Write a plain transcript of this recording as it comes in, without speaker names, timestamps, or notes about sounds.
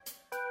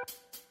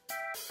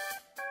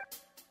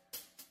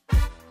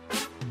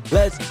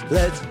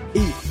let's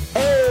eat.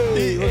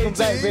 Hey, welcome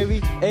back, baby.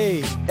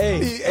 Hey,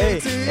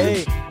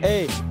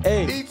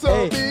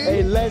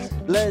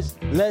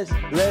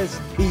 let's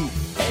eat.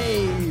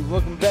 Hey,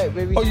 welcome back,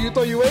 baby. Oh, you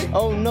thought you ate?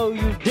 Oh no,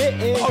 you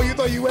didn't. Oh, you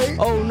thought you ate?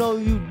 Oh no,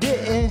 you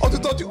didn't. Oh, you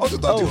thought you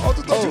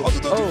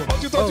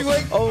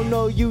ate? Oh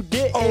no, you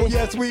didn't. Oh,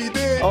 yes, we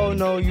did. Oh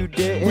no, you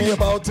didn't. We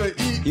about to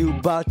eat. You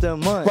about to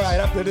munch. Right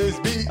after this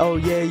beat. Oh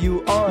yeah,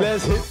 you are.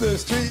 Let's hit the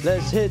street.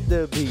 Let's hit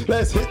the beat.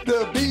 Let's hit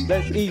the beat.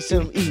 Let's eat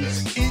some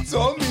eats. Eats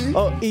on me.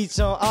 Oh, eats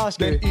on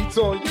Oscar. Then eats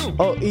on you.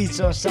 Oh, eats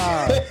on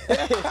Side.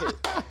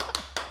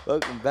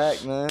 Welcome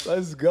back, man.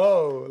 Let's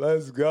go.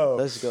 Let's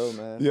go,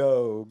 man.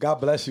 Yo, God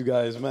bless you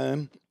guys,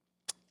 man.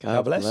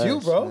 God bless you,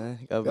 bro. Man.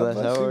 God bless.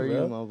 How are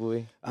you, my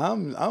boy?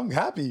 I'm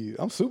happy.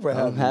 I'm super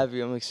happy. I'm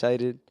happy. I'm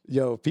excited.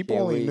 Yo, people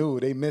Can't only wait. knew.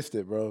 They missed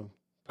it, bro.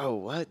 Bro,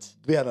 what?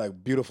 We had a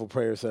beautiful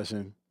prayer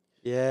session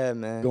Yeah,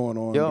 man. going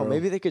on, Yo, bro.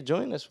 maybe they could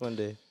join us one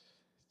day.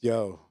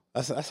 Yo,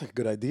 that's a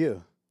good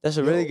idea. That's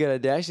a really good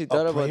idea. I actually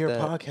thought A about prayer that.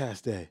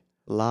 podcast day.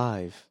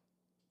 Live.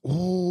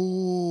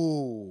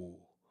 Ooh.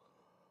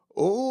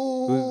 We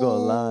could go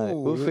live.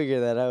 We'll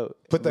figure that out.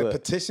 Put the But-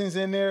 petitions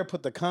in there,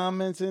 put the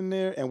comments in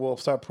there, and we'll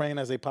start praying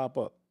as they pop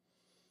up.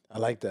 I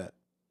like that.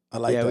 yeah,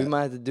 that. we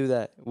might have to do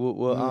that.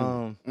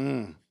 We'll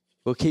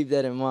keep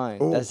that in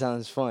mind. Ooh. That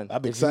sounds fun.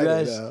 I'm If excited you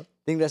guys now.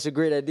 think that's a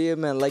great idea,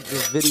 man, like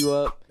this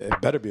video up. It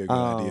better be a good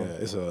idea.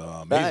 It's an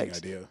amazing Facts.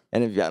 idea.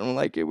 And if y'all don't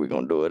like it, we're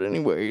gonna do it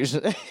anyways.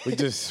 We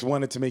just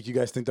wanted to make you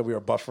guys think that we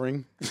were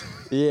buffering.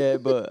 Yeah,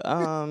 but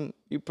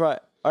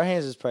our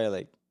hands is probably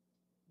like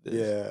this.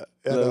 Yeah.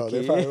 I Low know, they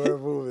key. probably were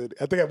moving.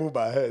 I think I moved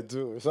my head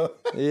too. So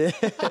Yeah.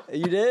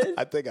 You did?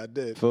 I think I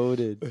did.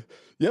 Folded.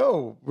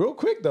 Yo, real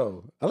quick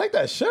though. I like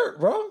that shirt,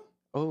 bro.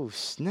 Oh,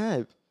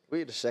 snap.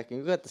 Wait a second.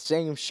 You got the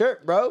same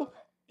shirt, bro.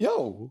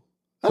 Yo,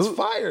 that's Who-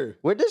 fire.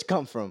 Where'd this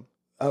come from?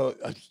 Where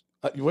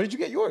did you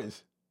get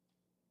yours?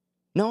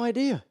 No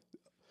idea.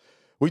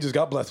 We just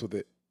got blessed with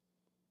it.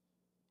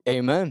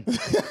 Amen.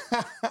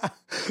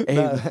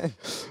 Amen.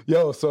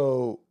 Yo,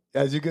 so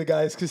as you good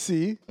guys can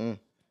see, Mm.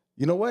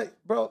 you know what,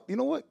 bro? You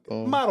know what?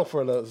 Model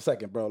for a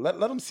second, bro. Let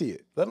them see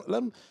it. Let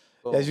them.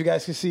 Oh. As you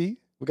guys can see,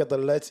 we got the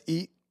Let's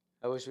Eat.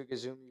 I wish we could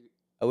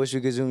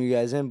zoom you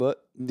guys in,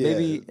 but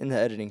maybe in the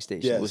editing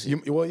station. Yes. We'll see.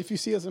 Well, if you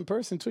see us in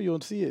person too,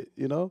 you'll see it.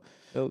 You know.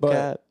 No But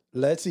cap.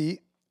 Let's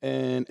Eat,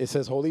 and it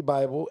says Holy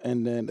Bible,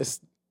 and then it's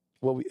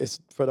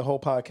for the whole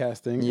podcast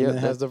thing, Yep, and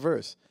it has the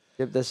verse.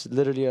 Yep, that's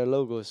literally our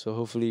logo. So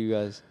hopefully you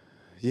guys.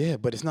 Yeah,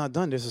 but it's not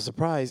done. There's a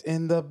surprise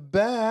in the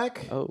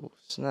back. Oh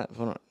snap!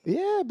 Hold on.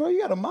 Yeah, bro, you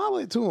gotta model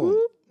it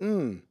to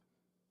him.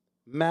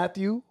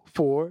 Matthew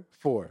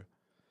 4:4.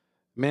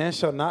 Man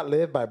shall not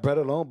live by bread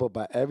alone, but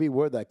by every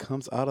word that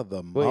comes out of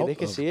the mouth they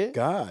can of see it?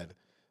 God.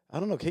 I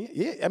don't know. Can you?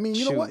 Yeah, I mean,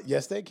 you know Shoot. what?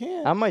 Yes, they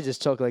can. I might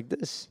just talk like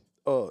this.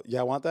 Oh,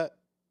 y'all want that?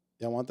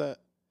 Y'all want that?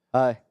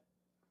 Hi.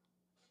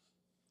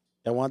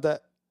 Y'all want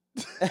that?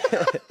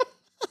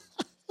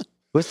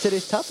 What's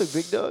today's topic,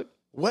 big dog?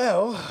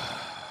 Well,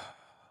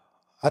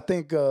 I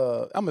think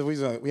we're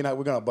not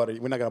gonna butter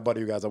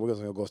you guys up. We're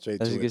just gonna go straight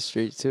Let's to get it.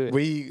 straight to it.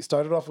 We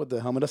started off with the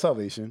helmet of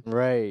salvation,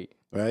 Right.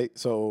 right?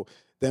 So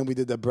then we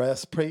did the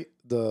breastplate,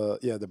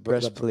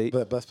 Breastplate.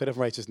 the breastplate of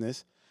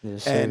righteousness,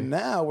 Yes, sir. and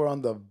now we're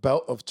on the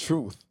belt of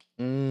truth.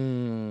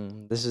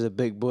 This is a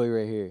big boy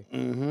right here.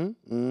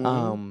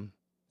 Mm-hmm.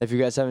 If you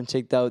guys haven't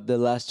checked out the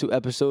last 2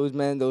 episodes,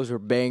 man, those were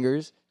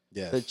bangers.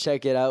 Yes. So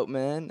check it out,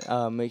 man.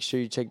 Make sure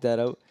you check that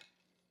out.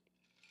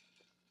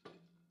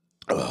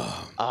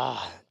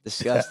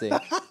 Disgusting.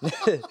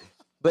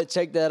 But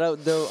check that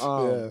out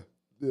though.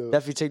 Yeah.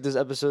 Definitely check those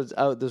episodes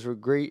out. Those were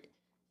great,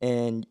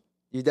 and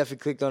you definitely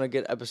clicked on a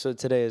good episode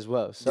today as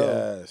well. So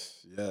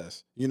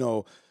Yes. You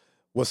know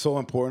what's so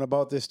important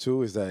about this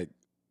too is that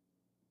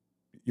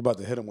you're about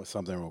to hit them with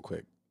something real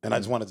quick, and I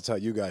just wanted to tell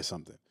you guys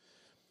something.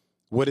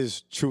 What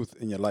is truth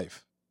in your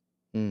life?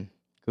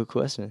 Good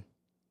question.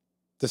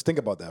 Just think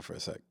about that for a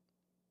sec.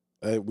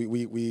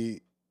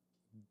 We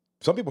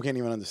some people can't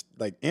even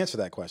answer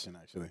that question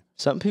actually.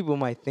 Some people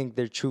might think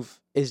their truth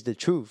is the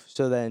truth,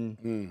 so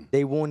then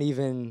they won't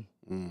even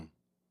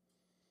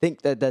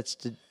think that that's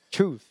the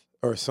truth.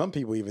 Or some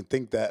people even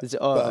think that It's, the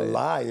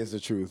lie is the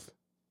truth.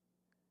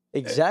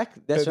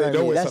 Exactly. That's And what they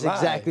I know mean. it's That's a lie.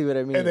 exactly what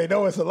I mean. And they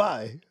know it's a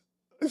lie.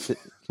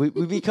 we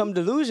become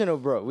delusional,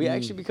 bro. We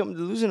actually become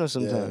delusional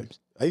sometimes.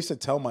 I used to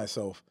tell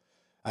myself,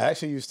 I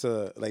actually used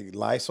to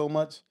lie so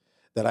much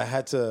that I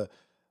had to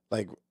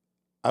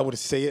I would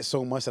say it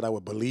so much that I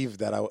would believe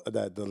that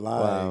that the lie,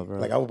 Wow,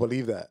 bro. I would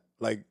believe that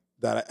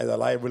that the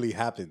lie really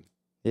happened.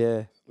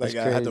 Yeah. Like it's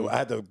I had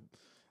crazy. to.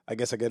 I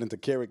guess I get into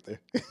character.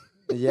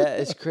 Yeah,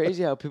 it's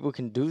crazy how people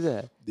can do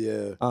that.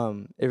 Yeah.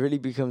 It really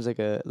becomes like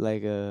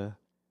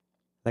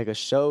a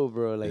show,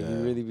 bro. Like Yeah. you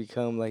really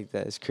become like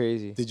that. It's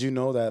crazy. Did you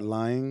know that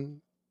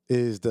lying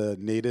is the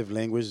native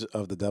language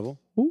of the devil?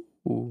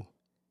 Ooh.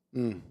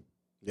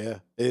 Yeah.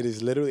 It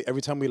is literally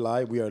every time we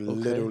lie, we are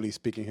literally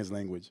speaking his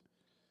language.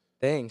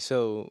 Dang.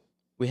 So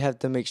we have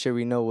to make sure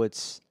we know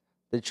what's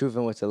the truth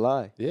and what's a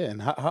lie. Yeah.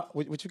 And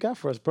what you got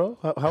for us, bro?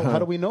 How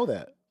do we know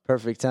that?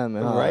 Perfect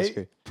timing, huh, Right?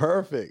 Oscar?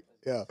 Perfect.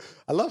 Yeah.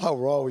 I love how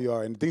raw we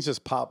are and things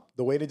just pop,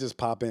 the way they just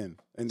pop in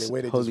and the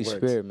way they Holy just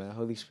works. Spirit, man.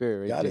 Holy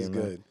Spirit right God there, is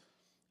man. good.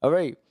 All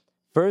right.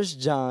 1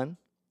 John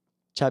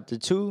chapter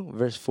 2,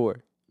 verse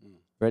 4.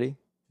 Ready?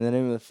 In the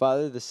name of the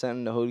Father, the Son,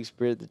 and the Holy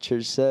Spirit, the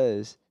church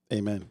says,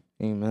 Amen.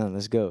 Amen.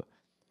 Let's go.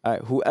 All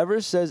right.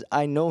 Whoever says,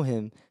 I know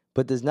him,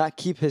 but does not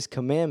keep his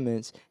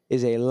commandments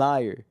is a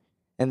liar,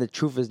 and the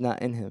truth is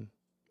not in him.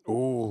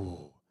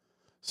 Ooh.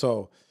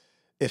 So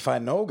if I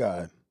know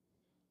God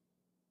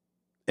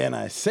and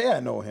I say I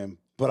know him,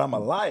 but I'm a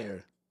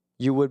liar,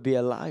 You would be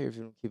a liar if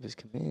you don't keep his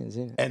commands.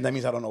 Yeah. and that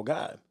means I don't know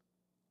God.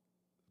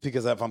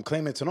 Because if I'm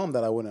claiming to know him,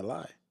 that I wouldn't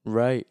lie.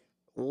 Right.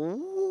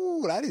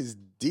 Ooh, that is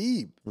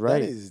deep.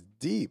 Right. That is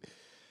deep.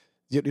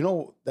 You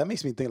know, that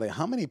makes me think, like,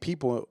 how many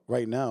people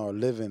right now are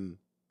living,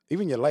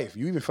 even your life,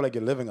 you even feel like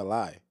you're living a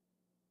lie.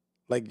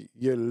 Like,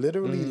 you're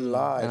literally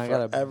lie And I for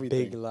got a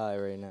everything. big lie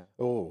right now.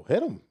 Oh,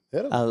 hit him.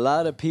 Hit him. A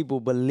lot of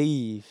people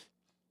believe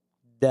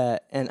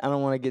that, and I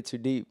don't want to get too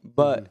deep,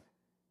 but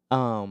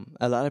a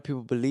lot of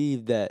people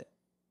believe that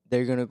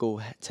they're gonna go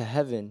to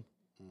heaven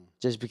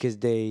just because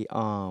they're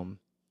up,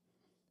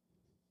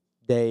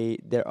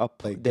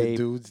 Like, they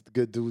good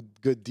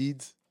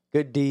deeds.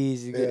 good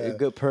deeds, a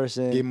good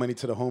person, Gave money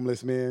to the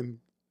homeless man.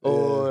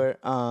 or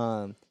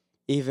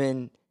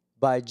even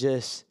by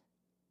just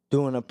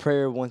doing a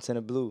prayer once in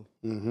a blue.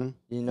 Mm-hmm.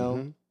 You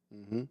know,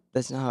 Mm-hmm.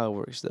 that's not how it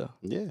works though.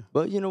 Yeah.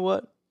 But you know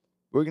what?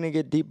 We're gonna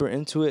get deeper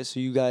into it so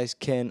you guys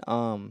can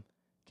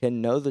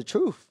know the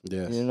truth.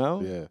 Yes. You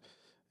know? Yeah.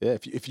 Yeah.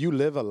 If you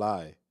live a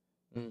lie,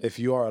 if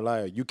you are a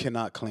liar, you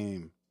cannot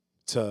claim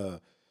to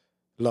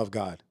love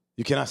God.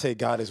 You cannot say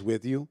God is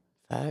with you.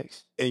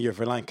 Facts. And you're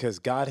lying because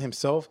God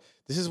himself,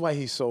 this is why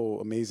he's so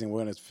amazing.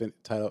 We're going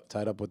to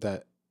tied up with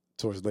that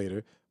towards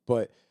later.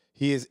 But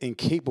he is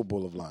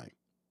incapable of lying.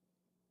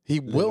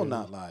 He will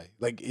not lie.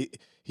 Like,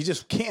 he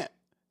just can't.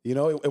 You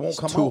know, it won't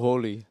come too out.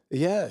 holy.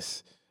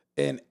 Yes.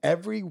 And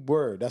every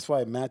word, that's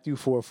why Matthew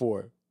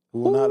 4:4,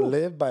 we will not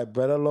live by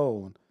bread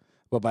alone,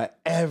 but by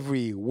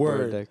every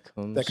word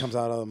that comes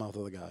out of the mouth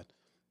of the God,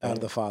 out of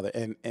the Father.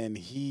 And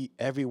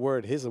every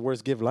word, his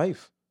words give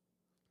life.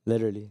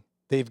 Literally.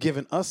 They've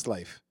given us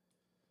life.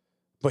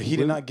 But he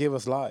did not give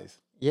us lies.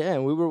 Yeah,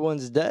 and we were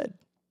once dead.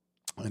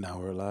 And now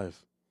we're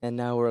alive. And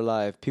now we're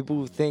alive.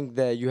 People think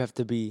that you have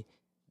to be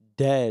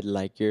dead,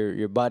 like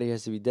your body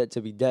has to be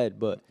dead,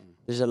 but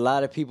there's a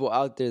lot of people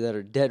out there that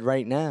are dead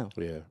right now.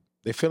 Yeah.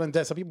 They're feeling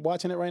dead. Some people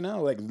watching it right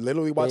now, like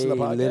literally watching the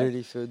podcast. They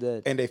literally feel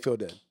dead. And they feel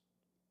dead.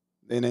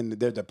 And then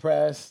they're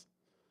depressed.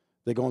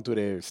 They're going through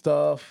their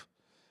stuff.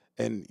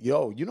 And,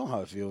 you know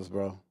how it feels,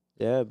 bro.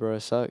 Yeah, bro,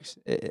 it sucks.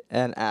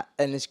 And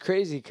it's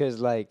crazy because,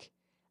 like,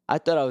 I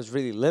thought I was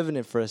really living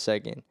it for a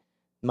second.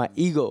 My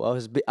ego,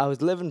 I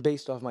was living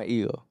based off my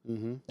ego.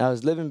 Mm-hmm. I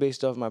was living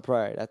based off my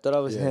pride. I thought I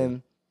was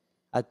him.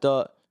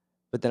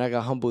 But then I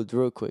got humbled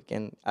real quick.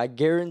 And I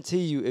guarantee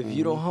you, if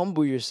you don't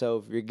humble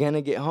yourself, you're going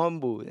to get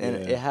humbled. And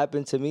it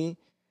happened to me.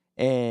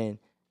 And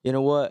you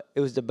know what?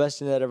 It was the best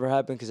thing that ever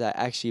happened because I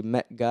actually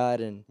met God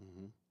and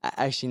I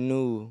actually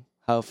knew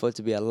how it felt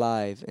to be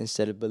alive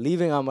instead of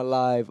believing I'm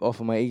alive off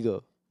of my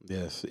ego.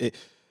 Yes.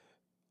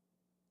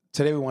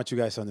 Today we want you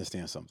guys to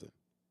understand something.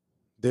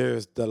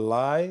 There's the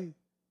lie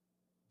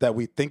that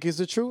we think is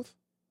the truth,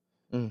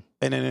 and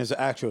then there's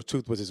the actual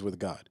truth, which is with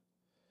God.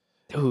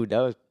 Dude, that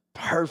was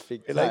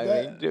perfect timing, like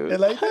that? dude.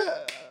 Like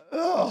that?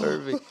 Oh.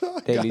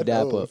 Perfect. Daily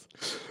dap up.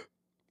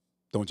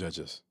 Don't judge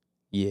us.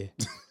 Yeah.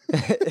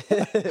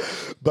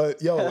 But,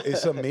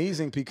 it's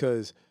amazing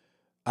because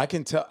I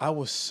can tell I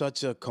was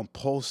such a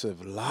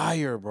compulsive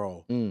liar,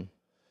 bro.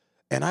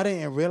 And I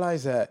didn't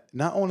realize that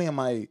not only am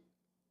I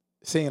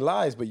saying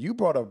lies, but you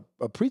brought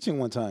a preaching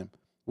one time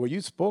where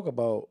you spoke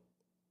about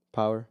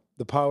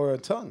the power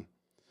of tongue.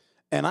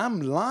 And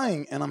I'm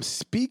lying and I'm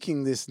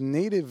speaking this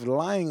native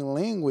lying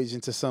language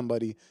into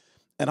somebody.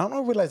 And I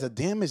don't realize the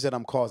damage that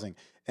I'm causing.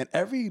 And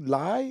every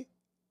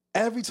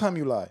time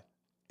you lie,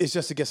 it's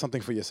just to get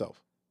something for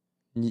yourself.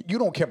 You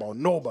don't care about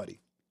nobody.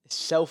 It's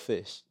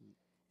selfish.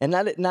 And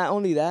not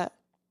only that,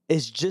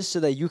 it's just so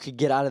that you could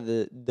get out of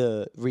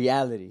the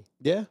reality.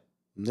 Yeah.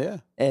 Yeah.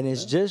 And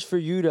it's just for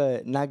you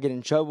to not get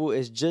in trouble.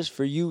 It's just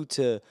for you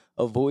to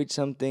avoid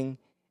something.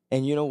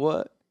 And you know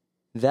what?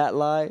 That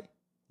lie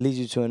leads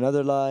you to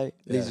another lie,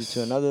 leads you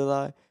to another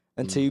lie,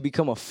 until you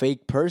become a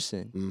fake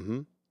person.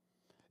 Mm-hmm.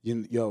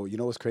 You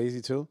know what's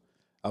crazy too?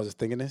 I was just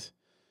thinking this.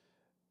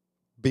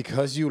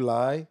 Because you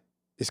lie,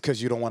 it's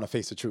because you don't want to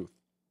face the truth.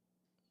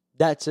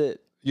 That's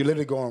it. You're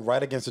literally going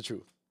right against the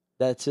truth.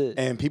 That's it.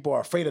 And people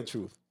are afraid of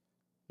truth.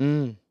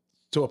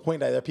 To a point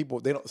that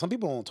some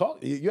people don't talk.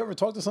 You ever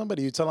talk to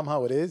somebody, you tell them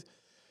how it is,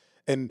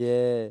 and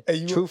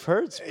truth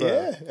hurts, bro.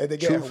 Yeah, and they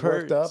get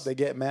worked up, they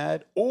get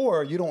mad,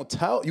 or you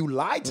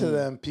lie to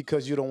them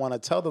because you don't want to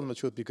tell them the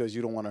truth because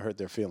you don't want to hurt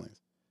their feelings.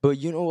 But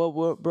you know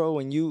what, bro?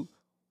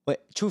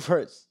 But truth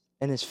hurts,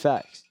 and it's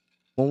facts.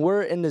 When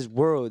we're in this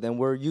world and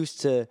we're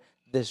used to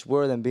this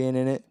world and being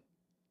in it,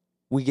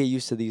 we get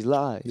used to these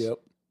lies. Yep.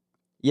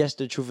 Yes,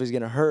 the truth is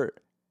gonna hurt.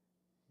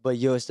 But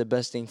it's the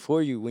best thing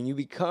for you. When you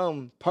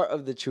become part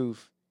of the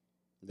truth,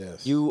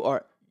 yes, you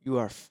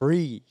are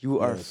free. You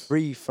are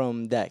free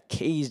from that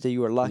cage that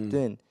you are locked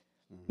in.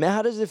 Man,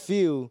 how does it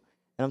feel?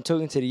 And I'm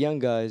talking to the young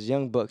guys,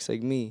 young bucks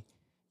like me.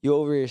 You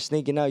over here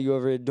sneaking out. You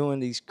over here doing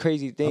these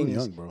crazy things. I'm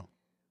young, bro.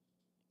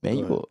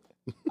 Man,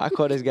 I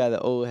call this guy the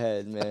old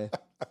head, man.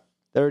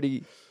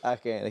 30. I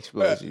can't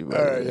expose you, bro.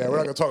 All right, yeah, we're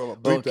not gonna talk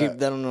about. We'll keep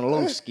that on the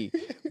low ski.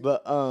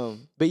 But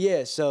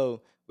yeah.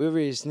 So we were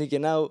here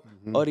sneaking out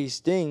all these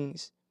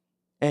things,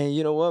 and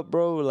you know what,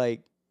 bro?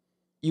 Like,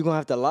 you gonna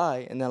have to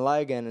lie and then lie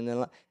again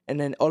and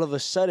then all of a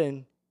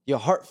sudden your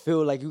heart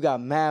feel like you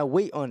got mad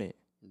weight on it.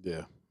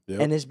 Yeah. Yep.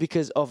 And it's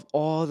because of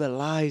all the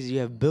lies you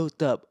have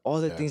built up,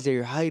 all the things that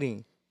you're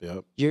hiding.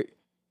 Yep. You're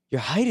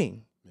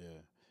hiding. Yeah.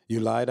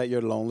 You lie that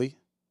you're lonely.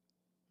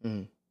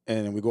 Mm.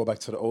 And then we go back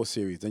to the old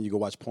series. Then you go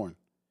watch porn.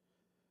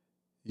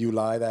 You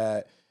lie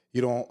that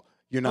you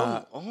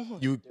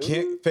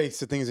can't face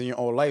the things in your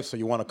own life, so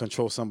you want to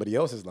control somebody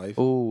else's life.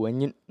 Oh,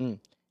 and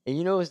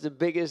you know what's the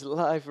biggest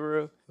lie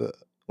for real?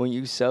 When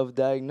you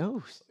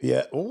self-diagnose.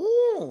 Yeah.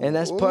 Ooh. And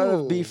that's part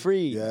of Be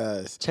Free.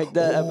 Yes. Check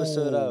that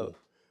episode out.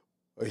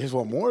 Here's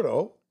one more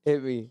though.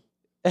 Hit me.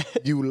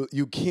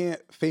 You can't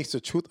face the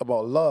truth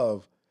about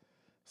love,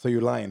 so you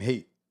lie and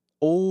hate.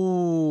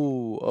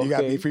 Oh, okay. You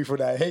gotta be free for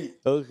that hate.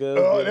 Okay.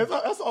 Oh,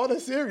 that's all the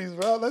series,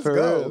 bro. Let's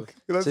go.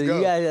 Let's go.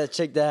 You guys gotta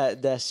check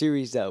that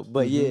series out.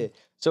 But yeah,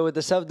 so with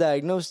the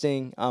self-diagnosed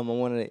thing, I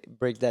want to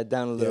break that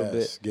down a little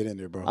bit. Get in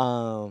there,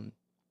 bro.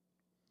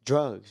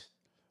 Drugs.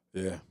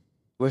 Yeah.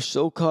 We're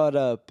so caught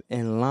up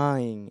in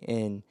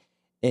lying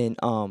and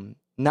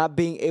not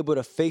being able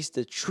to face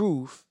the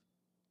truth.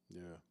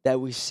 Yeah. That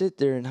we sit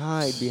there and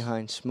hide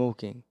behind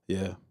smoking.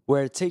 Yeah.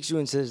 Where it takes you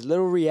into this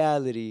little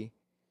reality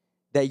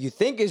that you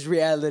think is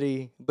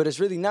reality, but it's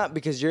really not,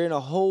 because you're in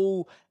a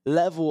whole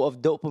level of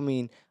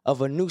dopamine,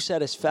 of a new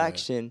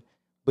satisfaction. Yeah.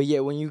 But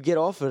yet when you get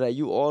off of that,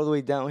 you all the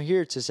way down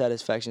here to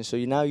satisfaction. So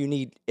now you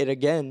need it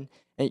again.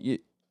 And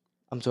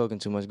I'm talking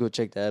too much. Go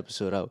check that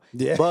episode out.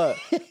 Yeah. But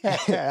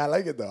I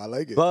like it though. I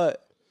like it.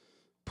 But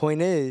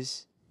point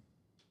is,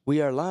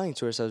 we are lying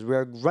to ourselves. We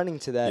are running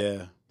to that.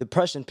 Yeah.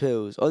 Depression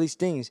pills, all these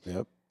things.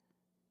 Yep.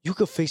 You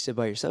could face it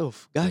by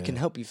yourself. God can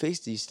help you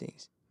face these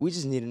things. We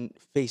just need to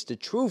face the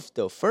truth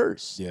though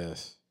first.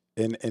 Yes.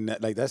 And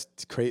that, like, that's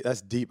crazy. That's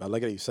deep. I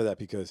like that you said that,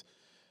 because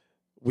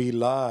we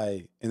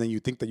lie and then you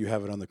think that you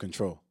have it under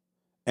control.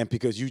 And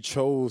because you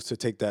chose to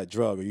take that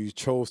drug, or you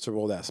chose to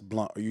roll that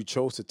blunt, or you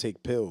chose to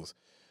take pills,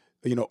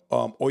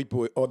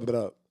 opioids.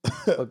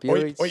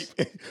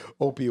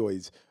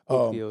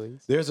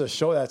 Opioids. There's a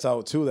show that's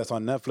out too, that's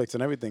on Netflix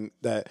and everything,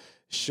 that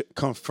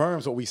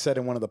confirms what we said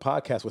in one of the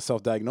podcasts with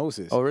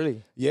self-diagnosis. Oh,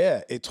 really?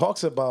 Yeah, it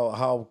talks about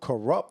how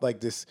corrupt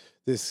like this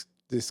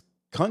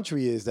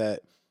country is,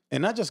 that,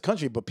 and not just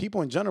country, but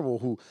people in general,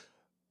 who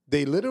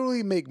they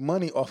literally make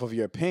money off of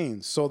your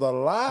pain. So the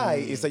lie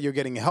is that you're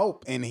getting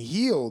help and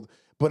healed,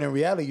 but in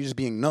reality you're just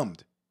being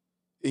numbed,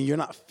 and you're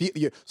not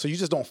so you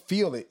just don't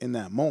feel it in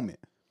that moment.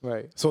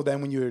 Right. So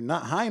then when you're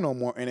not high no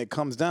more and it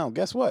comes down,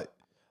 guess what?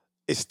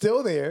 It's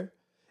still there,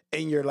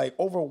 and you're like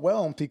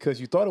overwhelmed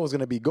because you thought it was going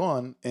to be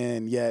gone,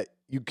 and yet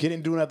you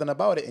couldn't do nothing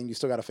about it, and you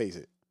still got to face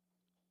it.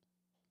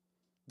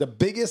 The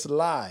biggest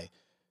lie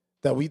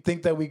that we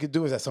think that we could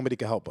do is that somebody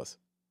could help us.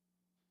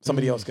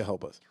 Somebody else could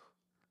help us.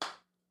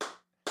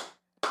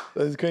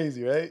 That's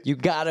crazy, right? You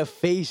got to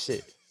face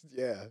it.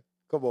 Yeah.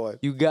 Come on.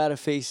 You got to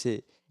face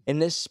it. In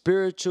this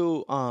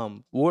spiritual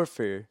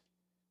warfare,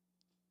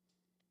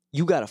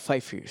 you got to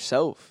fight for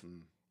yourself.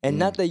 And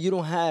not that you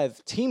don't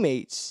have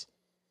teammates,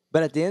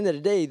 but at the end of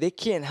the day, they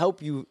can't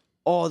help you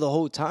all the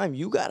whole time.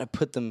 You got to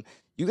put them,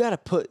 you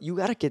got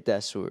to get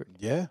that sword.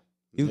 Yeah.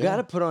 You got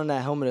to put on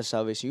that helmet of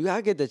salvation. You got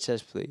to get the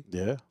chest plate.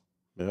 Yeah.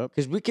 Yeah.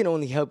 Because we can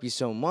only help you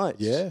so much.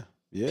 Yeah.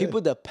 Yeah.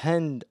 People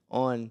depend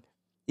on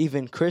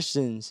even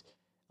Christians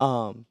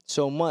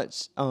so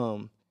much.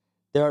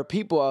 There are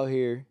people out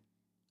here.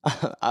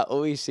 I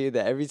always say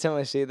that. Every time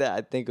I say that,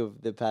 I think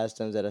of the past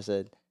times that I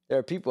said, there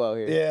are people out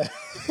here. Yeah.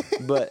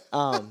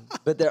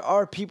 But there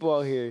are people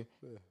out here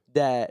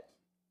that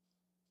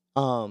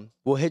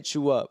will hit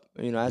you up,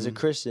 as a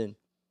Christian,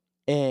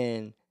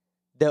 and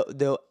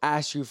they'll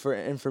ask you for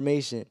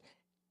information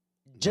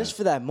just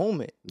for that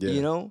moment,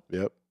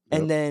 Yep.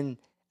 And then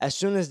as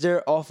soon as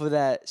they're off of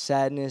that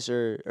sadness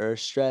or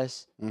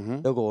stress,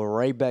 they'll go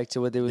right back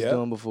to what they was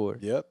doing before.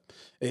 Yep.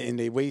 And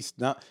they waste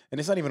and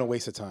it's not even a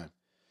waste of time.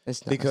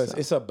 It's not, because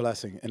it's a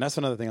blessing. And that's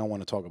another thing I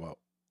want to talk about.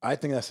 I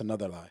think that's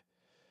another lie.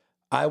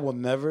 I will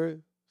never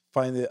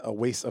find it a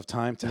waste of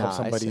time to help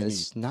somebody in need.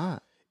 It's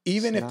not.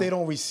 Even if they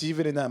don't receive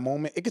it in that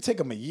moment, it could take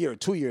them a year,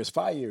 2 years,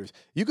 5 years.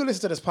 You could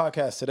listen to this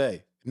podcast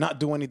today, not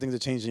do anything to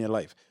change in your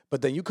life.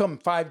 But then you come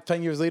 5,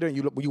 10 years later and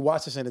you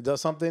watch this and it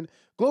does something.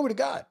 Glory to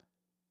God.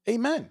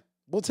 Amen.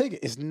 We'll take it.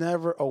 It's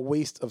never a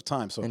waste of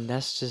time. And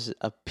that's just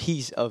a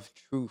piece of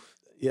truth.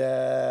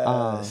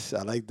 Yes.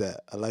 I like that.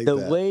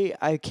 The way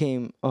I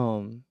became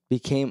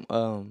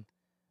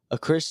a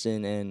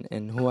Christian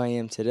and who I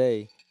am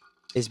today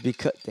is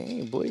because,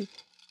 dang boy,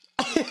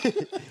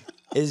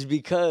 is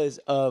because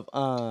of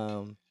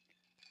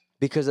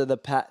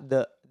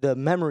the the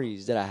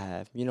memories that I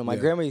have. You know, my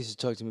grandma used to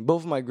talk to me.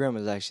 Both of my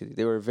grandmas, actually,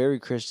 they were very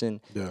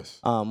Christian. Yes.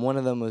 One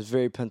of them was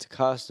very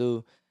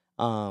Pentecostal,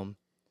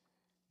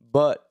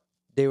 but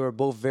they were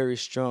both very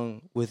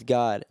strong with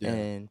God. Yeah.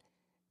 And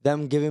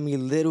them giving me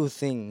little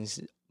things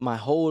my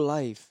whole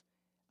life,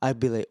 I'd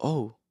be like,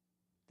 oh,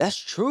 that's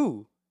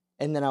true.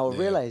 And then I would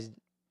realize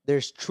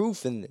there's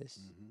truth in this.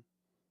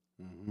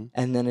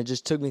 And then it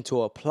just took me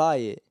to apply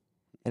it.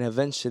 And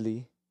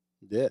eventually.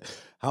 Yeah.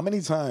 How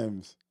many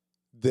times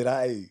did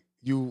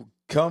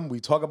we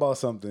talk about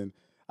something,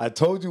 I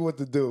told you what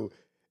to do,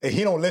 and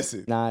he don't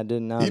listen. Nah, I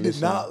did not. He did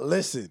not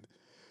listen.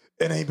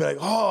 And then he'd be like,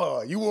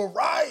 oh, you were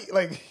right.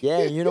 Like,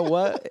 yeah, you know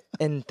what?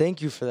 And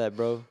thank you for that,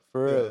 bro.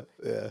 For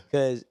real.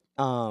 Yeah.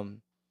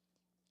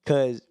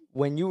 Cause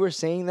when you were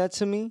saying that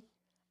to me,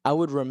 I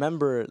would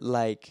remember,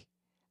 like,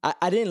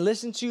 I didn't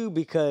listen to you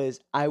because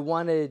I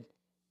wanted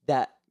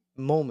that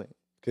moment.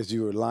 Because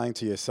you were lying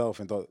to yourself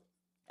and thought.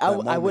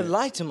 I would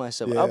lie to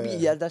myself.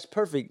 Yeah. That's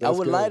perfect. That's I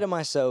would good. lie to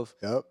myself.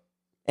 Yep.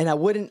 And I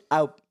wouldn't,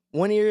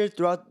 one ear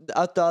out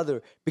the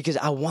other, because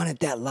I wanted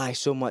that lie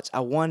so much. I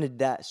wanted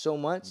that so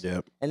much.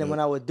 Yep. And then when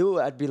I would do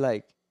it, I'd be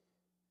like,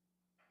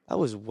 that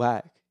was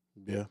whack.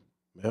 Yeah.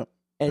 Yep.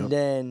 And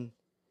then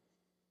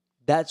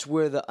that's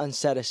where the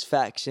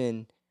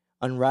unsatisfaction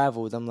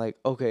unraveled. I'm like,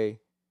 okay,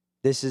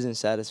 this isn't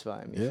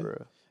satisfying me for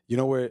real. You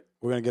know, we're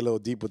going to get a little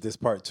deep with this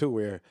part too,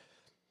 where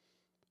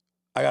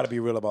I got to be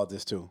real about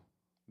this too.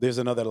 There's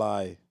another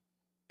lie,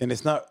 and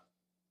it's not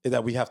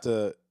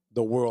that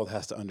the world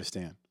has to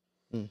understand.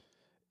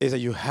 Is that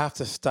you have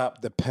to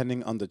stop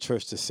depending on the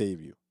church to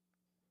save you.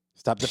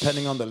 Stop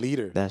depending on the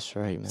leader. That's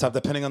right, man. Stop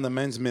depending on the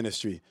men's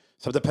ministry.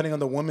 Stop depending on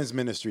the women's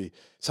ministry.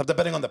 Stop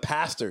depending on the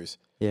pastors.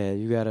 Yeah,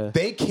 you gotta.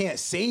 They can't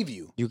save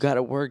you. You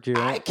gotta work your.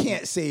 I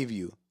can't save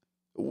you.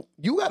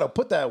 You gotta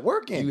put that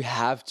work in. You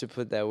have to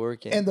put that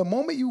work in. And the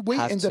moment you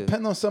wait and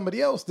depend on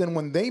somebody else, then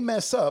when they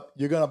mess up,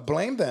 you're gonna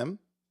blame them.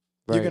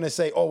 Right. You're gonna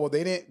say, "Oh, well,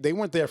 they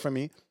weren't there for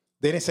me.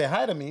 They didn't say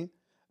hi to me.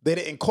 They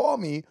didn't call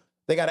me.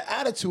 They got an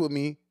attitude with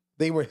me.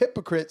 They were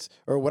hypocrites,"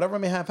 or whatever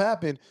may have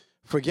happened,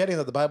 forgetting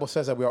that the Bible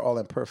says that we are all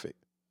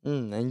imperfect.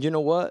 And you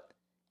know what?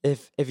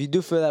 If you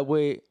do feel that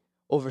way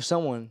over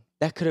someone,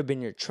 that could have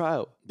been your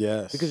trial.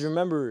 Yes. Because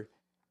remember,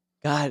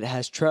 God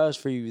has trials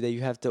for you that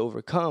you have to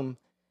overcome,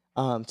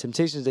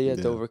 temptations that you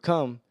have to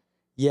overcome.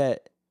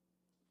 Yet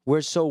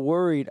we're so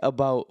worried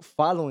about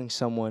following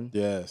someone.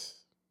 Yes.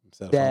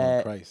 Instead of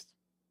following Christ.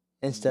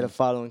 Instead of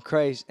following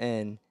Christ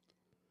and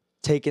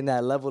taking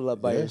that level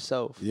up by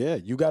yourself. Yeah.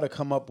 You got to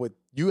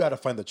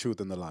find the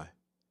truth in the lie.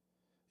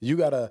 You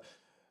got to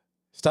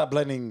stop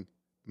letting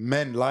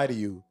men lie to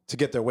you to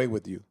get their way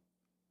with you.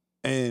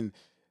 And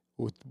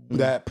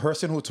that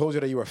person who told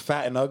you that you were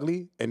fat and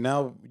ugly, and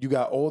now you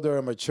got older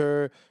and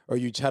mature, or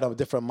you had a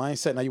different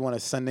mindset, now you want to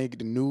send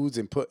naked nudes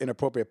and put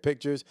inappropriate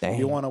pictures. Dang.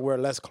 You want to wear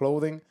less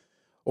clothing.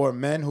 Or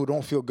men who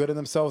don't feel good in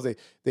themselves,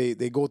 they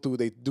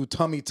do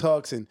tummy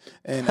tucks and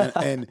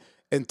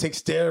take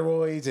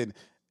steroids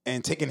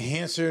and take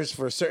enhancers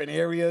for certain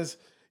areas.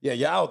 Yeah,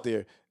 you're out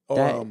there.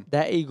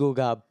 That ego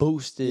got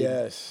boosted.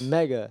 Yes.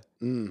 Mega.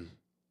 Yeah.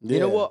 You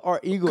know what? Our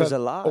ego's a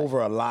lie.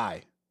 Over a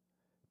lie.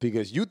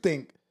 Because you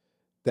think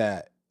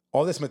that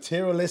all this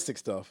materialistic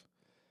stuff,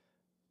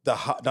 the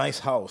nice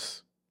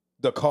house,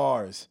 the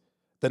cars,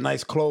 the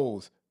nice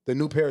clothes, the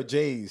new pair of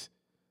J's,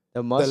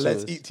 the muscles, the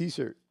Let's Eat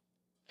t-shirt,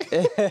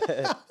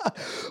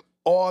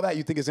 all that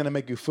you think is going to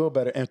make you feel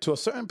better. And to a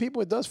certain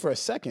people, it does for a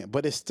second,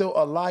 but it's still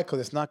a lie because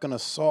it's not going to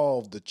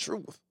solve the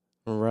truth.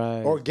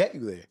 Right. Or get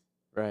you there.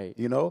 Right.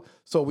 You know?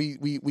 So we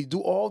do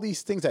all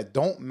these things that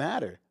don't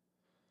matter.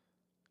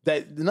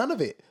 That none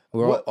of it.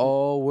 We're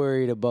all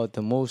worried about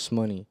the most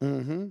money.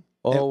 Mm-hmm.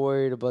 All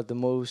worried about the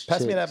most Pass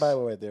chicks. me that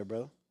Bible right there,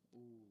 bro.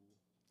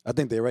 I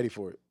think they're ready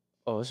for it.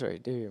 Oh, it's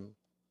right there.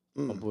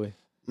 Oh, boy.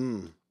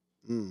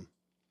 Too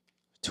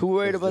Let's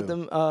worried about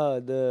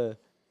the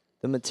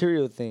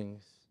material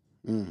things.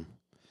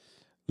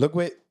 Look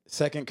what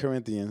 2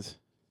 Corinthians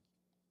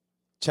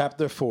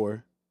chapter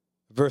 4,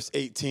 verse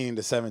 18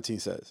 to 17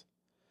 says.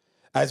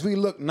 As we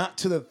look not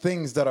to the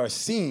things that are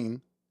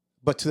seen,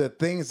 but to the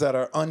things that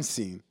are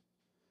unseen.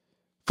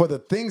 For the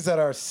things that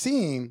are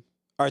seen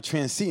are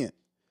transient,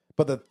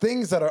 but the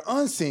things that are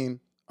unseen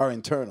are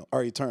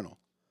eternal.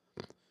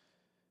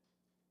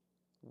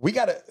 We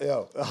gotta,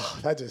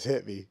 that just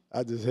hit me.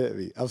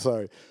 I'm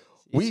sorry.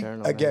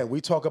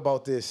 We talk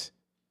about this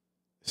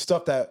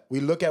stuff that we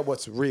look at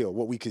what's real,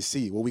 what we could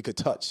see, what we could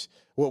touch,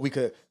 what we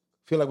could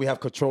feel like we have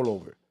control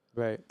over.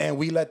 Right. And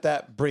we let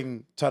that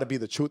try to be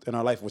the truth in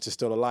our life, which is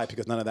still a lie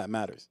because none of that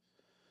matters.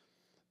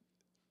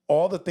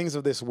 All the things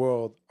of this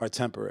world are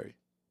temporary.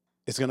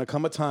 It's going to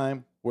come a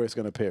time where it's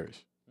going to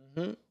perish.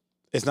 Mm-hmm.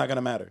 It's not going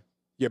to matter.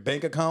 Your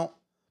bank account,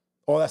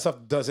 all that stuff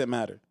doesn't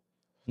matter.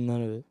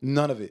 None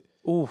of it.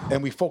 Ooh.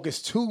 And we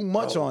focus too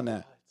much on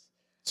that.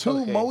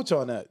 Too much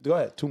on that. Go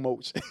ahead. Too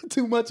much.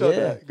 Too much on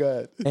that. Go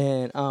ahead.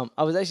 And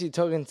I was actually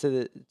talking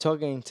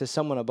to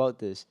someone about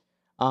this.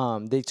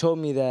 They told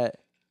me that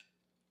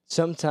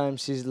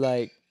sometimes she's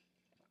like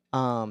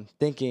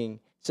thinking.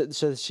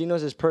 So she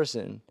knows this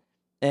person,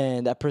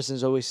 and that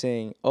person's always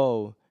saying,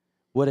 "Oh,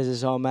 what does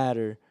this all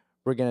matter?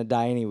 We're gonna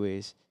die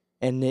anyways,"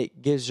 and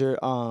it gives her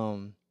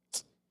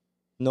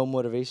no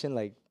motivation.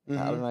 Like I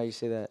don't know how you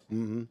say that.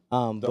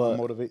 But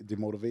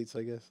demotivates,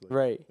 I guess. Like,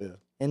 right. Yeah.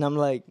 And I'm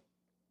like,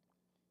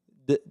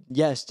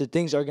 yes, the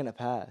things are gonna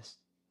pass.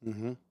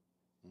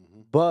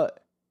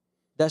 But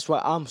that's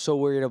why I'm so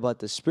worried about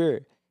the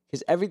spirit,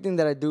 because everything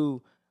that I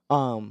do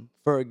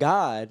for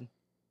God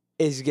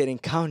is getting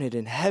counted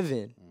in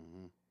heaven.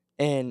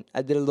 And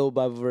I did a little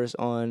Bible verse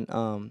on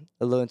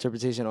a little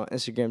interpretation on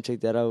Instagram. Check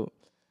that out.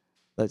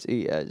 Let's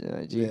eat.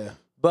 Yeah.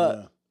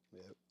 But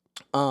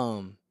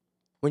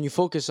when you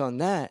focus on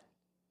that,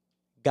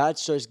 God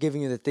starts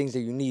giving you the things that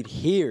you need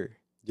here.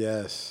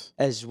 Yes.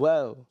 As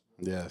well.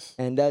 Yes.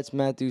 And that's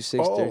Matthew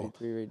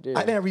 6:33 right there.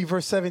 I didn't read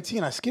verse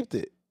 17. I skipped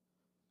it.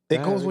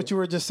 It goes what you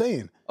were just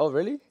saying. Oh,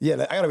 really? Yeah,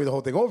 I got to read the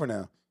whole thing over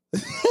now.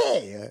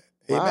 Hey,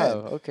 wow,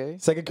 amen. Okay.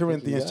 2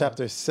 Corinthians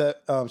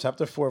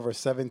chapter 4, verse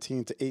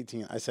 17 to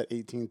 18. I said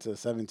 18 to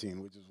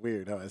 17, which is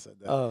weird how I said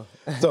that. Oh.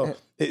 So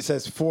it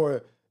says,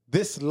 for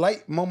this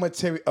light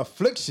momentary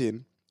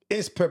affliction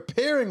is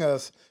preparing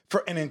us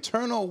for an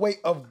eternal weight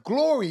of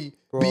glory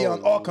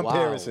beyond all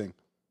comparison.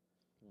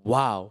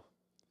 Wow.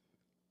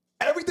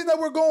 Everything that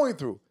we're going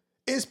through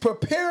is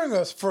preparing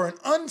us for an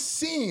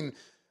unseen,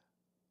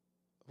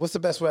 what's the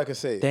best way I can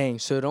say it? Dang,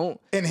 so don't...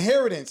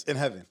 inheritance in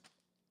heaven.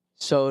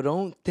 So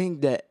don't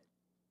think that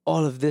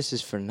all of this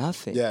is for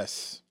nothing.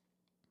 Yes.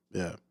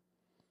 Yeah.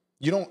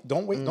 You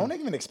don't wait. Don't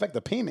even expect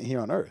a payment here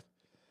on earth.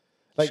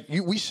 Like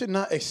we should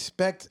not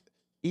expect.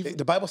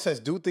 The Bible says,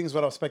 "Do things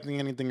without expecting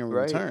anything in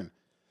return,"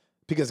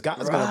 because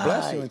God's gonna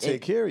bless you and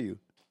take care of you.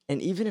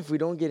 And even if we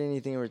don't get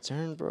anything in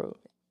return, bro,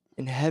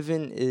 in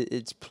heaven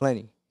it's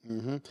plenty.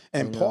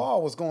 And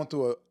Paul was going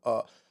through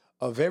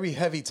a very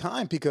heavy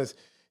time because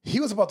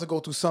he was about to go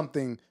through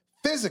something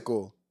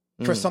physical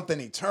for something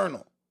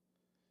eternal.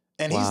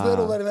 And he's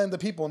literally letting the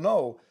people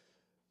know,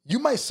 you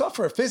might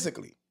suffer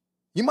physically.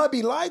 You might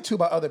be lied to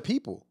by other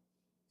people.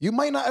 You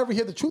might not ever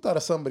hear the truth out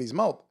of somebody's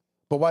mouth.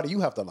 But why do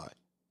you have to lie?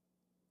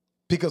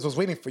 Because what's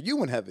waiting for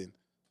you in heaven,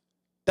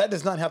 that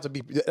has not to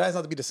be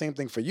the same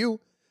thing for you,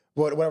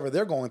 whatever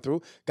they're going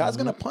through. God's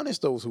going to punish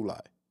those who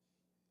lie.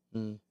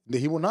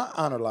 He will not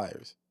honor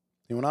liars.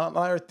 He will not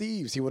honor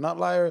thieves. He will not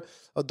honor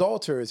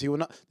adulterers. He will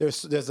not.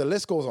 There's the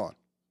list goes on,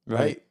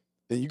 right?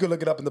 And you can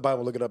look it up in the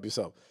Bible. Look it up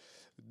yourself.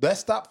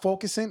 Let's stop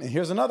focusing. And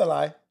here's another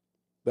lie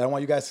that I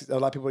want a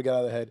lot of people to get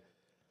out of their head.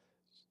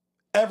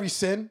 Every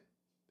sin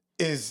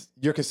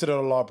you're considered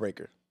a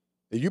lawbreaker.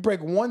 If you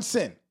break one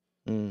sin,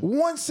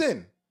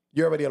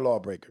 you're already a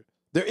lawbreaker.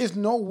 There is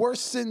no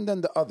worse sin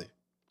than the other.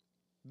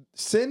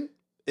 Sin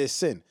is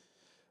sin.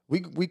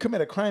 We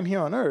commit a crime here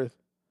on earth,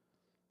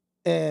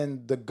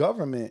 and the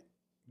government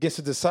gets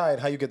to decide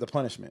how you get the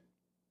punishment.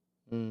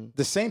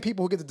 The same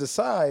people who get to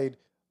decide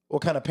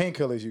what kind of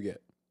painkillers you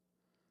get.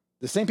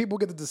 The same people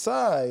get to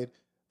decide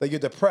that you're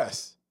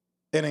depressed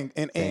and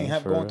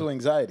have going through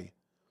anxiety.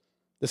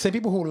 The same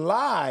people who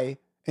lie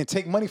and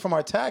take money from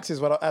our taxes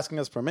without asking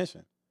us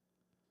permission.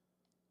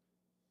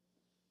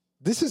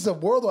 This is the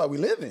world that we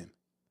live in.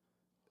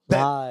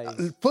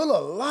 Lies. Full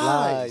of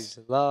lies.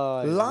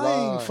 Lying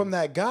lies. from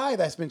that guy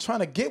that's been trying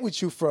to get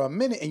with you for a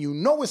minute and you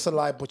know it's a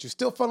lie, but you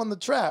still fell in the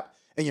trap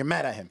and you're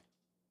mad at him.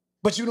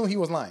 But you knew he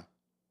was lying.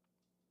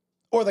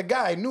 Or the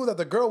guy knew that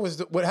the girl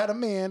had a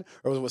man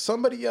or was with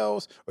somebody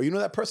else, or you know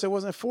that person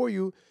wasn't for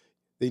you.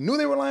 They knew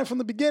they were lying from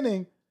the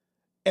beginning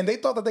and they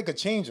thought that they could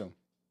change him.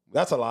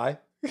 That's a lie.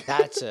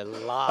 That's a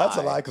lie. That's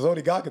a lie because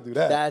only God can do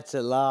that. That's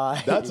a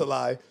lie. That's a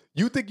lie.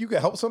 You think you can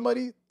help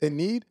somebody in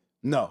need?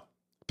 No.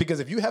 Because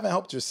if you haven't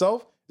helped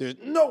yourself, there's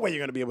no way you're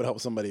going to be able to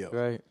help somebody else.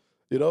 Right.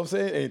 You know what I'm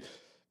saying? And,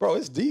 bro,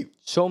 it's deep.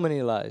 So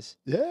many lies.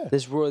 Yeah.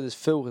 This world is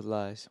filled with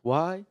lies.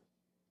 Why?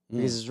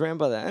 Because it's ran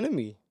by the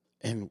enemy.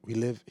 And we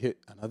live here,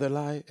 another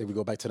lie, and we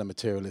go back to the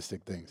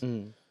materialistic things.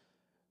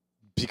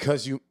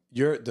 Because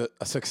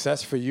a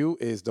success for you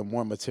is the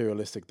more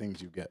materialistic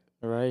things you get.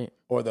 Right.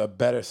 Or the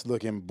better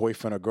looking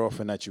boyfriend or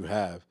girlfriend that you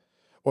have.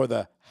 Or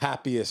the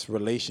happiest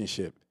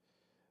relationship.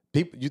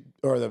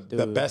 Or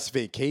the best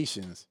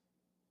vacations.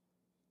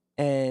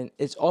 And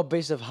it's all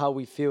based off how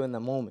we feel in the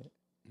moment.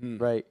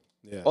 Right?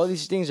 Yes. All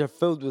these things are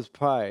filled with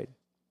pride.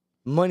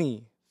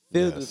 Money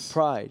filled with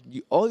pride.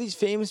 All these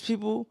famous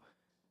people,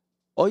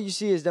 all you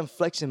see is them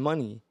flexing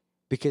money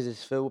because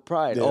it's filled with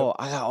pride. Yep. Oh,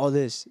 I got all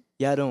this.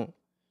 Yeah, I don't.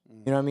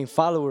 You know what I mean?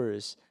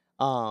 Followers.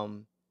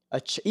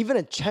 Even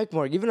a check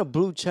mark, even a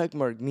blue check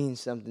mark means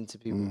something to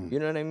people. You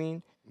know what I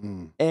mean?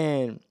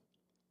 And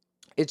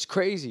it's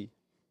crazy.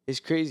 It's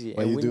crazy.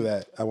 When you do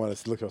that, I want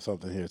to look at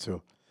something here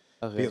too.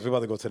 Okay. Because we're about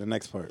to go to the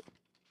next part.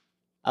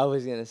 I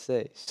was going to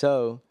say.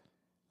 So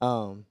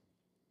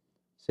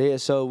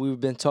we've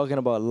been talking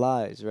about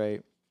lies,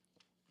 right?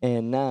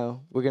 And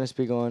now we're going to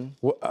speak on...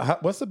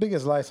 What's the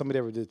biggest lie somebody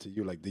ever did to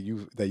you, like, that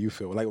you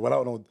feel? Like, well, I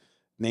don't know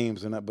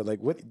names or not, but,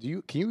 like, what do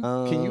you...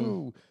 Can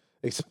you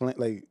explain,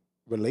 like,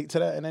 relate to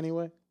that in any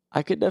way?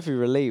 I could definitely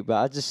relate, but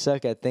I just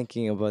suck at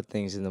thinking about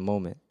things in the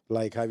moment.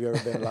 Like, have you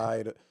ever been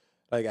lied,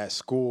 like, at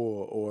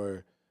school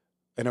or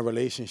in a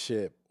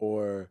relationship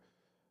or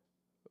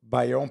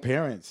by your own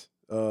parents.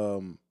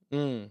 I'm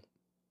gonna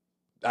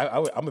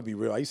be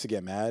real. I used to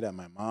get mad at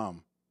my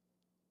mom,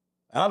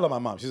 and I love my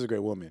mom. She's a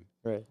great woman.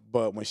 Right.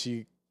 But because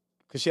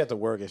she had to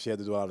work and she had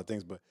to do a lot of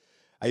things, but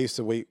I used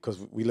to wait because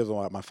we lived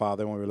with my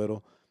father when we were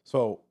little.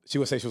 So she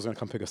would say she was gonna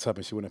come pick us up,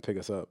 and she wouldn't pick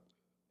us up,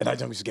 and that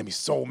used to get me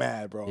so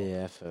mad, bro.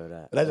 Yeah, I feel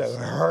that. That just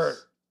hurt.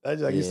 That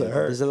just used to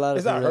hurt. There's a lot of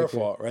it's not her like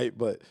fault, right?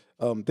 But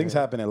things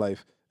happen in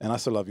life, and I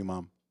still love you,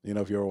 Mom. You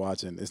know, if you were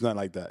watching, it's not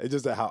like that. It's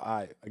just that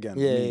how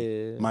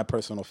my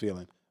personal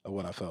feeling of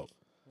what I felt.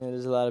 Yeah,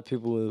 there's a lot of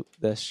people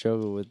that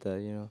struggle with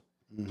that, you know.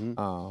 Mm-hmm.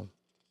 How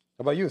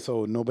about you?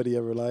 So nobody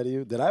ever lied to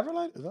you? Did I ever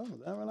lie? Did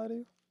I ever lie to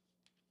you?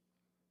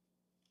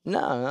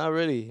 No, not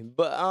really.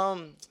 But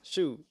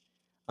shoot,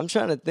 I'm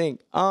trying to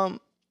think. Well,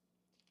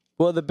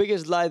 the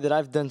biggest lie that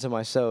I've done to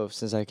myself,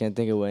 since I can't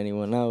think of what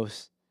anyone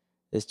else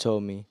has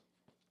told me,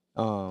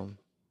 sorry,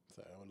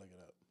 I would look it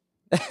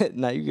up.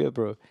 nah, you good,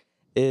 bro.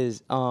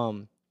 Is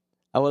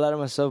I would lie to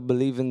myself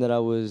believing that I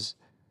was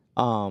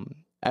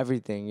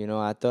everything. You know,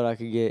 I thought I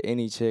could get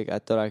any chick. I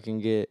thought I can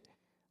get.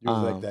 You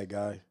was like that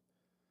guy.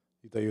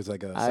 You thought he was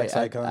like a sex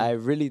icon? I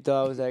really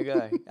thought I was that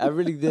guy. I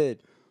really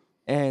did.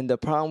 And the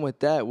problem with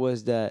that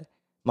was that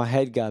my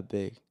head got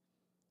big.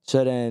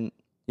 So then,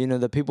 you know,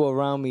 the people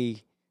around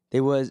me, they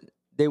was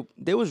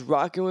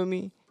rocking with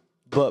me,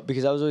 but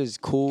because I was always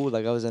cool,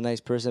 like I was a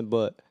nice person,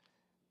 but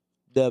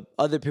the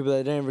other people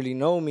that didn't really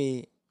know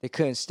me, they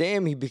couldn't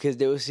stand me because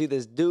they would see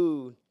this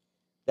dude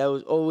that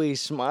was always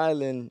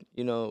smiling,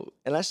 you know,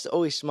 and I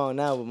always smile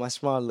now, but my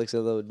smile looks a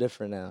little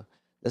different now.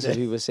 That's what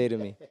people say to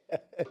me.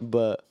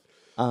 But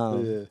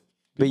people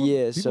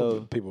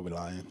be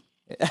lying.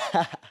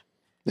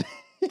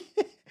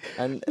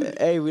 And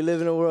hey, we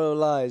live in a world of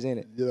lies, ain't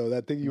it? You know,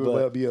 that thing you were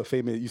gonna be a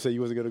famous. You said you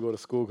wasn't gonna go to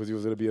school because you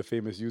was gonna be a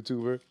famous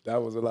YouTuber.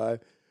 That was a lie.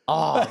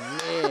 Oh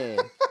man,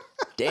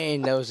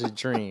 dang, that was a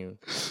dream.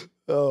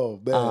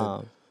 Oh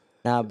man.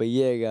 Nah, but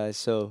yeah, guys.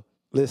 So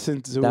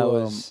listen to that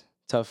was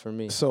tough for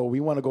me. So we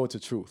want to go to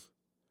truth.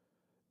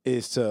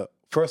 Is to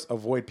first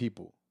avoid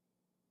people.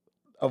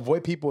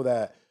 Avoid people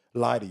that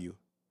lie to you,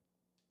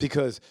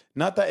 because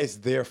not that it's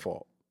their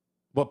fault,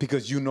 but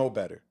because you know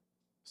better.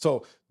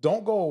 So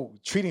don't go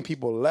treating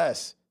people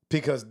less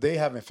because they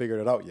haven't figured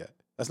it out yet.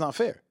 That's not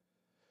fair.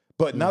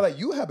 But now that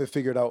you have it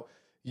figured out,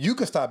 you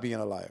can stop being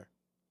a liar.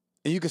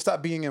 And you can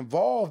stop being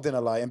involved in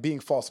a lie and being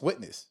false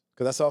witness.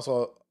 Because that's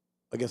also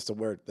against the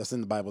word. That's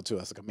in the Bible too.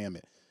 That's a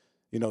commandment.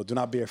 You know, do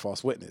not bear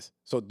false witness.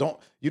 So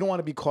you don't want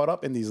to be caught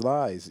up in these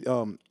lies.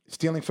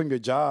 Stealing from your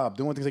job,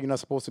 doing things that you're not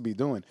supposed to be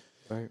doing.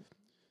 Right.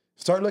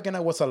 Start looking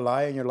at what's a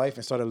lie in your life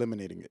and start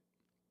eliminating it.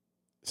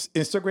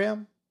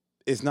 Instagram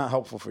is not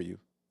helpful for you.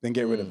 Then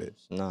get rid of it.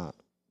 It's not.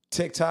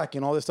 TikTok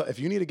and all this stuff. If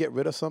you need to get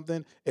rid of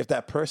something, if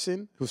that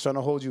person who's trying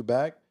to hold you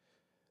back,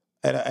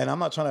 and I'm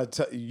not trying to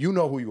tell you,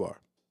 know who you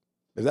are.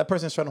 If that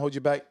person's trying to hold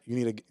you back, you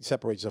need to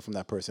separate yourself from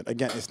that person.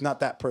 Again, it's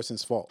not that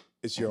person's fault.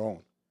 It's your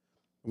own.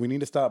 We need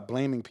to stop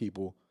blaming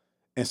people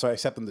and start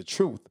accepting the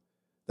truth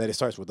that it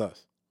starts with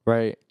us.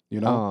 Right.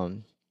 You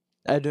know?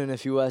 Edwin,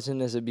 if you're watching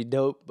this, it'd be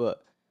dope.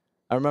 But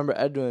I remember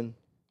Edwin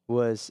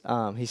was,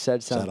 he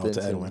said something. Shout out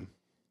to Edwin.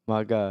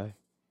 My guy.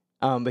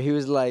 But he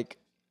was like,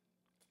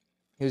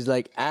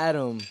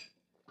 Adam,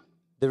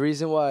 the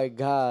reason why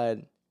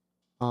God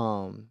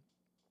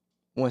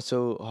went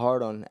so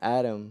hard on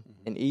Adam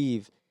and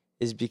Eve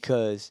is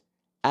because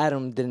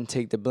Adam didn't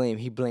take the blame.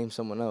 He blamed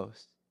someone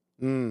else.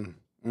 And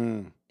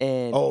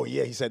oh,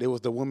 yeah, he said it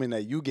was the woman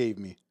that you gave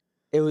me.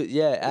 It was,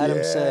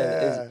 Adam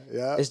said,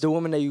 it's the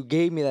woman that you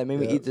gave me that made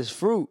me eat this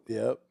fruit.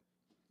 Yep.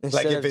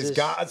 Like if it's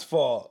God's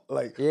fault.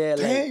 Like,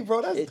 dang, like,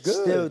 bro, that's good.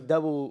 It's still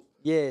double,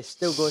 it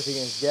still goes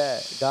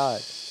against God.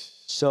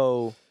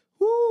 So,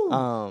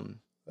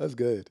 that's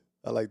good.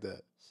 I like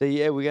that. So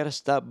we gotta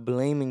stop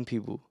blaming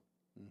people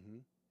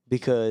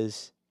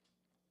because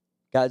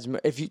God's.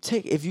 If you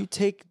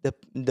take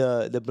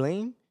the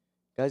blame,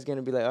 God's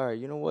gonna be like, all right,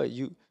 you know what,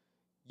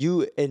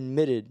 you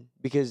admitted,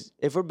 because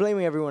if we're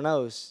blaming everyone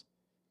else,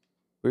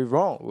 we're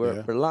wrong.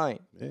 We're lying.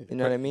 Yeah. You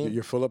know what I mean?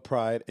 You're full of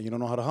pride and you don't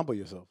know how to humble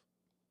yourself.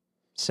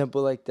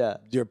 Simple like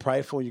that. You're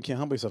prideful and you can't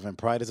humble yourself, and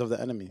pride is of the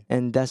enemy.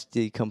 And that's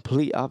the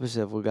complete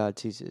opposite of what God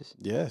teaches.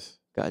 Yes.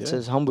 God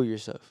says humble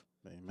yourself.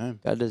 Amen.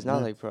 God does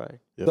not like pride.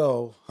 Yep.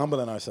 So,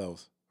 humbling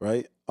ourselves,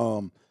 right?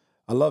 I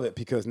love it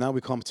because now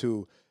we come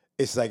to,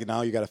 it's like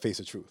now you got to face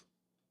the truth.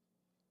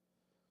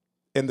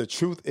 And the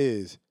truth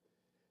is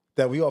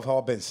that we have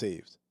all been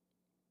saved.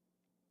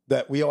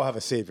 That we all have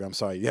a Savior. I'm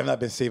sorry. You have not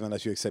been saved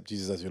unless you accept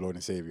Jesus as your Lord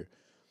and Savior.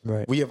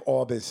 Right. We have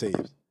all been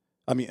saved.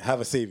 I mean, have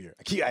a Savior.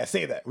 I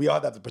say that. We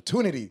all have the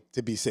opportunity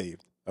to be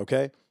saved,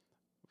 okay?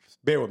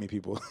 Bear with me,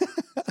 people.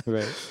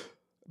 Right.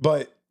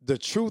 But the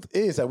truth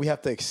is that we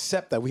have to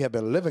accept that we have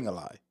been living a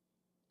lie.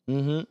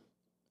 Mm-hmm.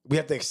 We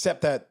have to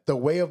accept that the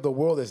way of the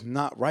world is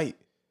not right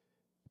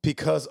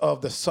because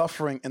of the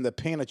suffering and the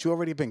pain that you've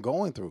already been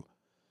going through.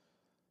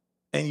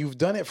 And you've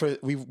done it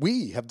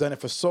we have done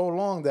it for so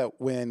long that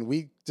when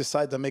we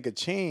decide to make a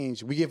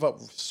change, we give up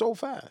so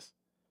fast.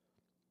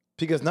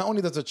 Because not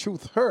only does the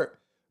truth hurt,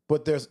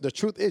 But the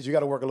truth is, you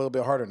got to work a little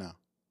bit harder now.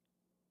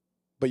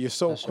 But you're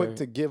so That's quick right.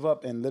 to give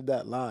up and live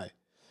that lie.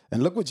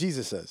 And look what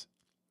Jesus says.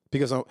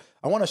 Because I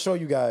want to show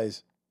you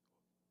guys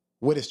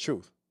what is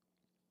truth.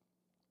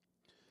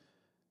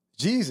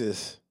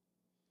 Jesus,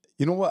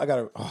 you know what?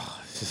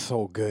 this is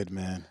so good,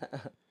 man.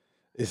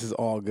 This is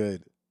all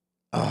good.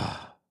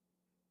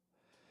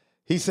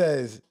 He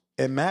says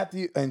in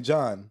Matthew and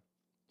John,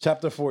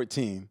 chapter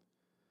 14,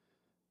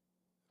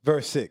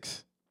 verse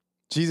 6,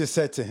 Jesus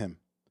said to him,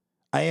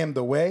 I am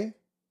the way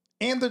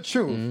and the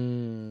truth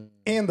and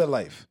the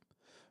life.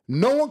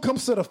 No one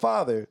comes to the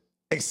Father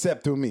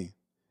except through me.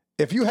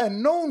 If you had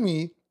known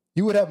me,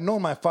 you would have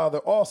known my Father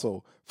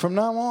also. From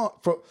now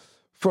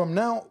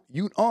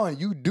on,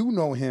 you do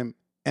know him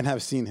and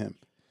have seen him.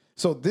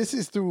 So this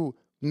is through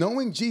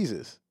knowing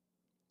Jesus,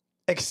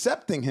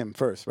 accepting him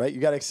first, right?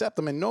 You got to accept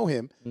him and know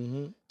him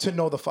to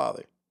know the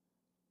Father.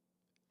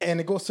 And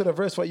it goes to the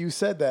verse where you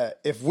said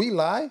that if we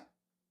lie,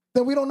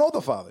 then we don't know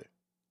the Father.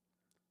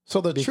 So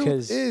the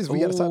truth is we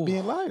got to stop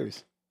being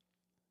liars.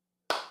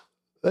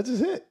 That's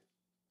just it.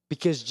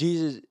 Because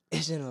Jesus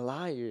isn't a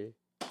liar.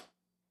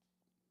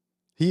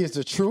 He is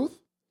the truth.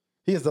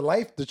 He is the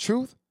life, the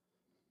truth.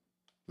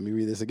 Let me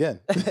read this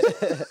again.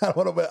 I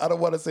don't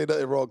want to say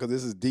nothing wrong because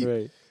this is deep.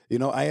 Right. You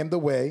know, I am the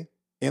way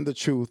and the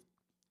truth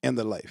and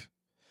the life.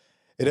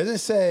 It doesn't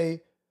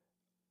say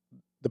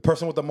the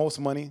person with the most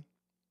money,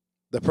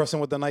 the person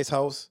with the nice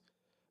house,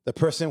 the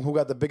person who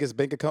got the biggest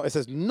bank account. It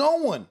says no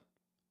one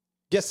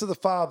gets to the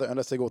Father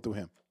unless they go through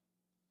him.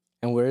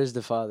 And where is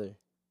the Father?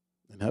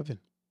 In heaven.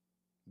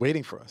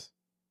 Waiting for us.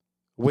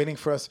 Waiting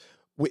for us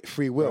with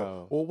free will.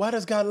 Bro. Well, why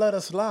does God let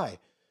us lie?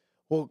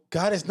 Well,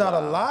 God is not a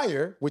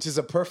liar, which is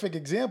a perfect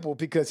example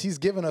because he's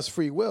given us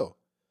free will.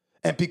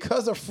 And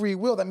because of free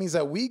will, that means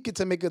that we get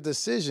to make a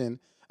decision,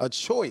 a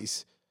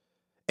choice,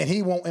 and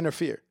he won't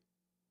interfere.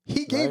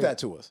 He gave that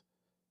to us.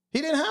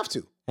 He didn't have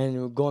to.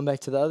 And going back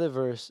to the other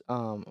verse,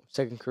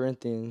 2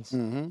 Corinthians,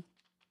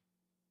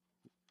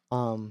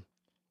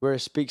 where it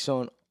speaks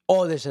on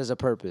all this has a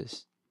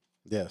purpose.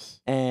 Yes.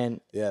 And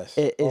yes,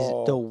 it is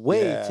the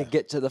way to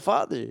get to the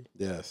Father.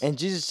 Yes. And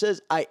Jesus says,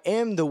 I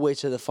am the way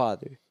to the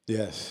Father.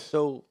 Yes.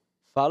 So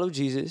follow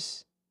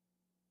Jesus,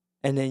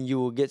 and then you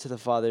will get to the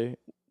Father,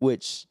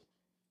 which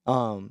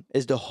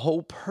is the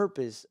whole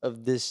purpose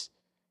of this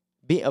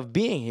of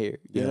being here.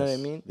 You know what I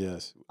mean?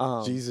 Yes.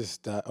 Jesus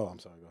died. Oh, I'm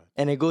sorry. Go ahead.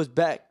 And it goes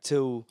back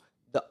to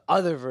the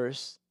other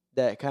verse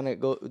that kind of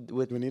go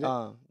with. Do we need it?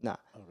 Nah.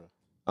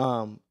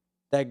 Okay.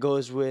 That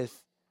goes with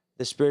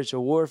the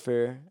spiritual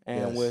warfare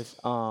and with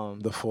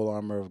the full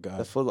armor of God.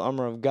 The full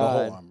armor of God.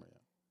 The whole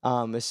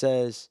armor. It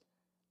says,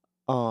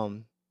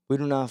 we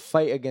do not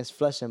fight against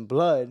flesh and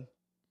blood,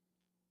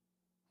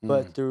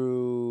 but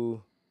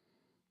through.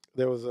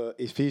 There was a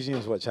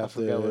Ephesians chapter? I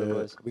forgot what it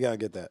was. We gotta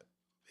get that.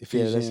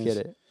 Ephesians. Yeah, let's get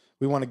it.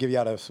 We want to give you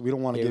out. We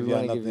don't want to give you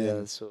out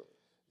nothing. So,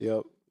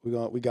 yep.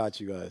 We got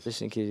you guys.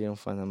 Just in case you don't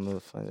find that, I'm gonna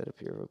find that up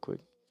here real quick.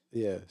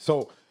 Yeah.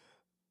 So,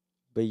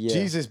 but yeah,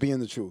 Jesus being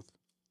the truth.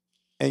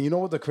 And you know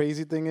what the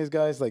crazy thing is,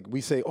 guys? Like we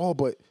say, oh,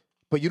 but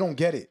you don't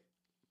get it.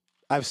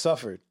 I've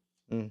suffered.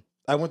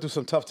 I went through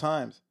some tough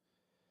times.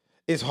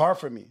 It's hard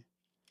for me.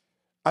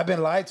 I've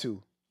been lied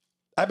to.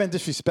 I've been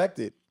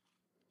disrespected.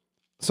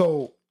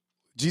 So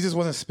Jesus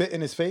wasn't spit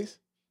in his face.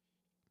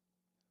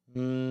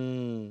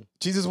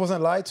 Jesus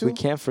wasn't lied to. We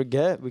can't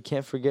forget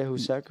who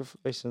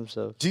sacrificed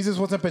himself. Jesus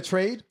wasn't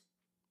betrayed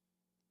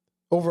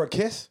over a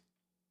kiss.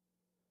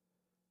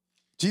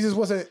 Jesus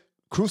wasn't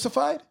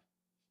crucified.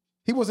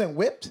 He wasn't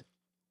whipped.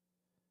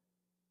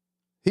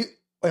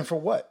 And for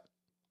what?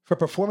 For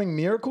performing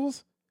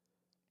miracles?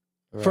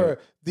 Right. For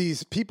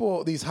these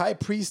people, these high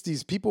priests,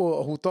 these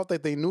people who thought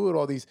that they knew it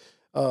all, these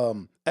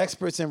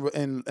experts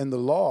in the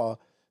law,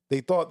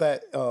 they thought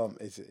that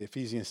it's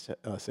Ephesians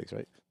 6,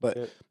 right?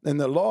 But in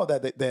the law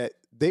that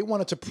they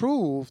wanted to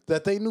prove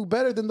that they knew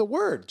better than the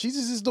Word.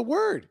 Jesus is the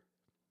Word.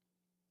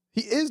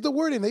 He is the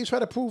Word, and they try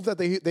to prove that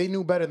they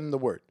knew better than the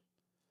Word.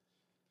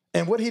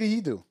 And what did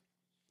he do?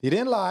 He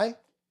didn't lie.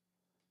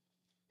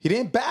 He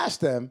didn't bash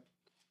them.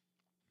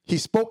 He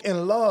spoke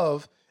in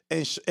love,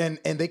 and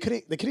they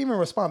couldn't even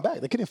respond back.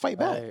 They couldn't fight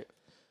back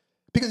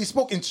because he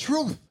spoke in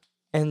truth.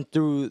 And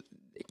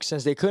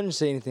since they couldn't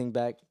say anything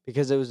back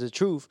because it was the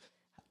truth,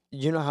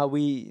 you know how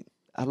we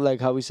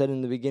said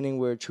in the beginning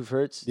where truth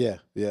hurts. Yeah.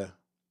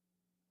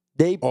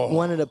 They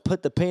wanted to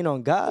put the pain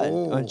on God,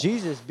 on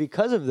Jesus,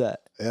 because of that.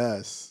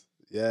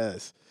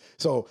 Yes.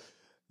 So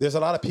there's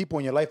a lot of people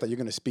in your life that you're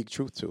going to speak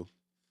truth to,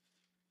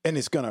 and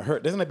it's going to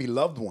hurt. There's going to be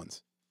loved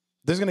ones.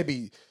 There's going to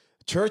be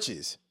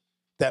churches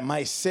that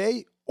might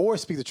say or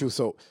speak the truth.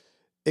 So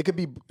it could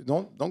be,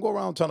 don't go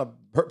around trying to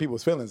hurt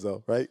people's feelings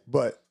though, right?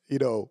 But,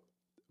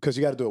 because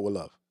you got to do it with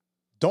love.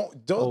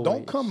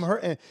 Don't come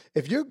hurting.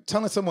 If you're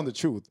telling someone the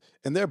truth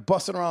and they're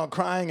busting around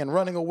crying and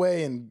running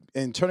away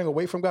and turning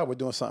away from God, we're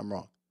doing something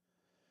wrong.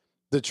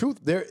 The truth,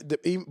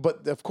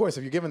 but of course,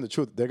 if you're giving the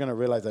truth, they're going to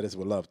realize that it's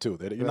with love too.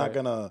 You're not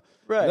going to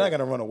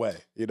run away,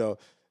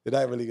 They're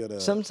not really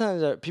gonna.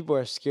 Sometimes people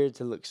are scared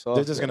to look soft.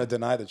 They're just gonna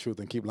deny the truth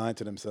and keep lying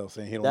to themselves,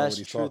 saying he don't know what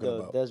he's talking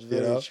about. That's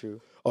very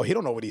true. Oh, he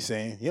don't know what he's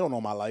saying. He don't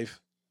know my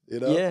life.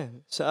 Yeah.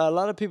 So a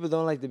lot of people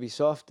don't like to be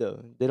soft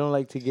though. They don't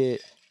like to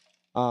get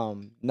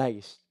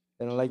nice.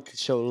 They don't like to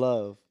show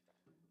love,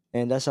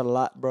 and that's a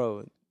lot,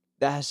 bro.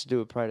 That has to do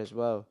with pride as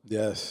well.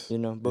 Yes.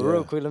 But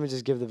real quick, let me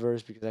just give the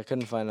verse because I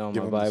couldn't find it on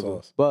my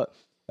Bible. But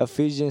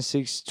Ephesians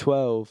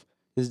 6:12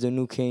 is the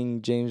New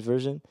King James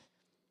Version.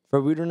 For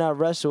we do not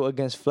wrestle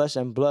against flesh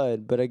and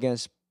blood, but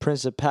against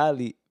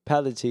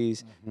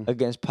principalities,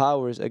 against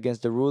powers,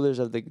 against the rulers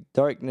of the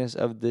darkness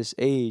of this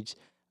age,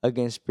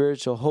 against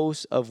spiritual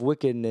hosts of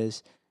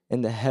wickedness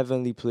in the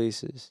heavenly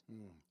places.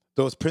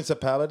 Those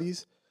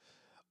principalities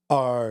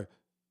are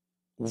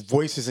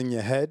voices in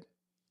your head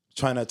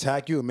trying to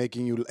attack you and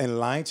making you and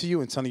lying to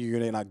you and telling you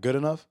you're not good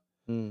enough.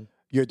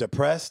 You're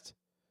depressed.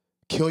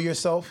 Kill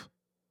yourself.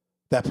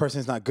 That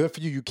person's not good for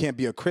you. You can't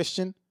be a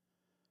Christian.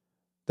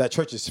 That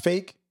church is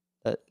fake.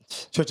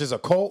 Church is a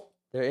cult.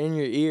 They're in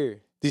your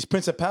ear. These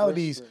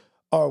principalities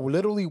are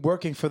literally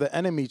working for the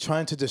enemy,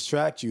 trying to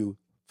distract you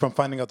from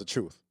finding out the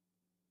truth.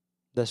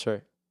 That's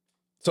right.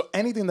 So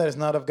anything that is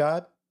not of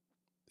God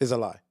is a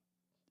lie.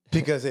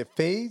 Because it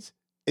fades,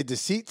 it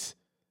deceits,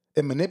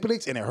 it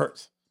manipulates, and it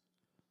hurts.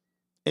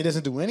 It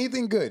doesn't do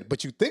anything good.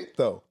 But you think,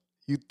 though.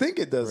 You think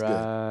it does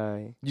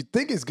good. You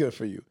think it's good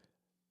for you.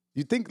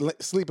 You think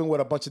sleeping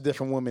with a bunch of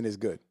different women is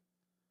good.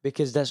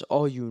 Because that's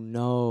all you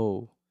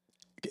know.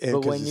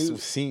 And because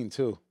it's seen,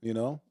 too,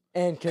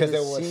 And because it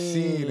was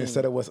seen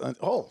instead of what's...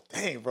 oh,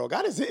 dang, bro.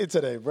 God is hitting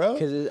today, bro.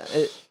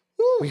 Because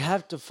we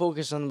have to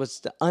focus on what's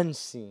the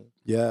unseen.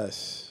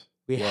 Yes.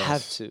 We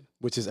have to.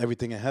 Which is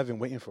everything in heaven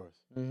waiting for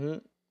us. Mm-hmm.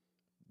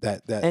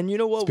 That and you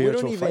know what?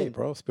 Spiritual fight,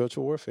 bro.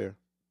 Spiritual warfare.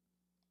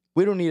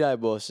 We don't need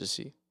eyeballs to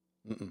see.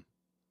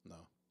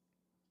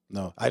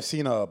 No. I've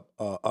seen a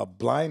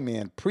blind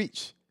man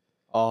preach.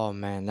 Oh,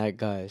 man, that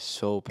guy is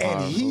so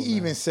powerful. And he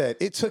even said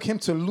it took him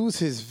to lose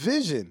his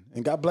vision.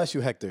 And God bless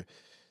you, Hector.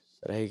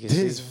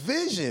 His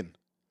vision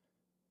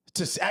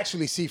to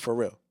actually see for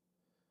real.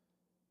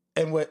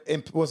 And what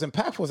was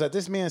impactful was that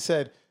this man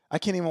said, I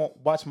can't even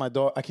watch my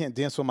daughter. I can't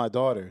dance with my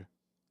daughter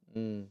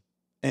and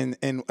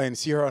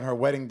see her on her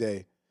wedding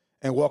day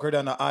and walk her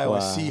down the aisle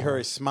and see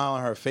her smile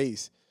on her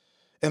face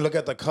and look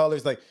at the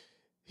colors. Like,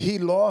 he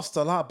lost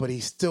a lot, but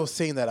he's still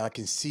saying that I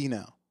can see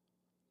now.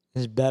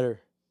 It's better.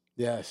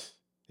 Yes.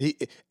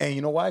 And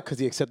you know why? Because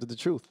he accepted the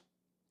truth.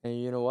 And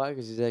you know why?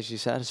 Because he's actually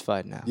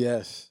satisfied now.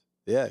 Yes.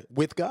 Yeah.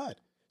 With God.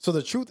 So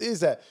the truth is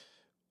that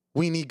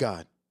we need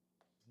God.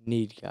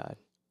 Need God.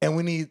 And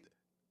we need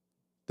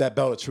that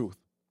belt of truth.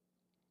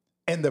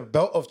 And the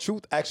belt of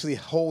truth actually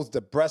holds the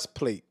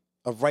breastplate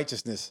of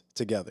righteousness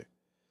together.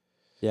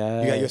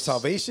 Yeah. You got your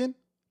salvation.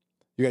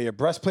 You got your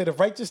breastplate of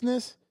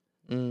righteousness.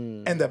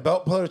 And the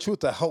belt plate of truth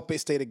to help it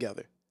stay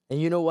together.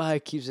 And you know why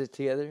it keeps it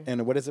together?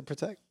 And what does it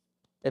protect?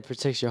 It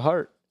protects your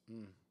heart.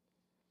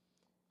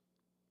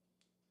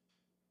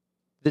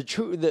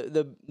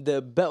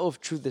 The belt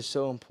of truth is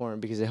so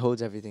important because it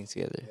holds everything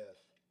together. Yes.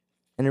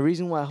 And the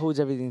reason why it holds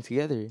everything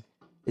together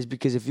is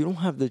because if you don't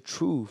have the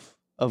truth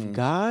of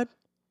God,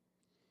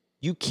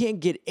 you can't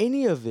get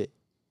any of it.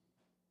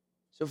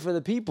 So for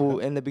the people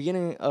in the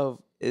beginning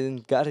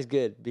and God is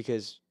good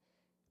because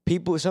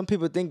some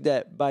people think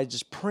that by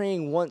just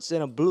praying once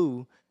in a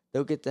blue,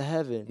 they'll get to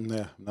heaven.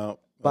 Yeah, no.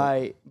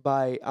 By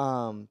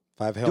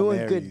 5 Hail doing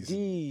Marys, good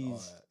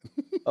deeds,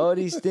 all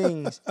these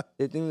things,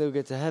 they think they'll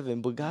get to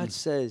heaven. But God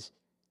says,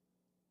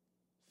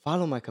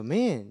 follow my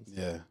commands.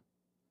 Yeah.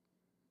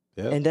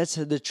 And that's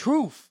the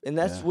truth. And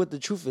that's what the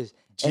truth is.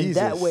 Jesus and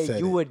that way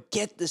you it. would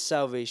get the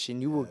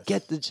salvation. You will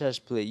get the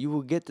chest plate. You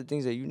will get the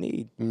things that you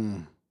need.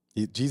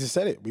 Jesus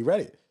said it. We read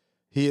it.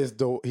 He is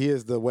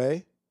the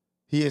way.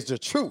 He is the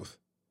truth.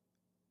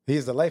 He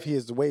is the life. He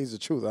is the way. He's the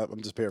truth.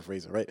 I'm just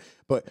paraphrasing, right?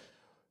 But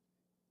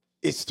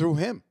it's through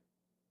him.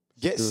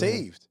 Get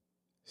saved.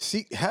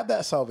 Have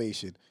that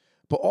salvation.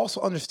 But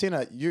also understand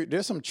that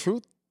there's some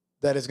truth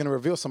that is going to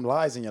reveal some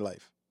lies in your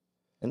life.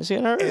 And it's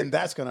going to hurt. And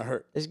that's going to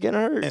hurt. It's going to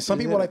hurt. And some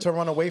people like to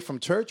run away from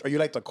church, or you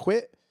like to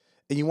quit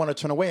and you want to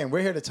turn away. And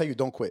we're here to tell you,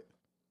 don't quit.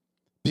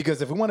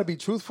 Because if we want to be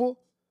truthful,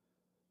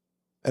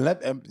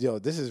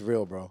 this is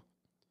real, bro.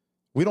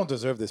 We don't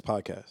deserve this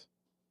podcast.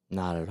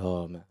 Not at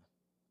all, man.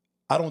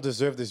 I don't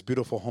deserve this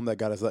beautiful home that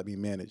God has let me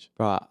manage.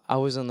 Bro, I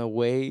was on the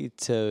way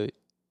to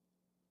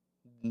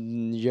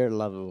your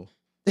level.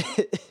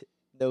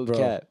 No bro,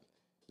 cap.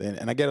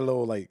 And I get a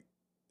little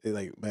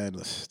man,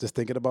 just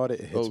thinking about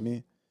it hits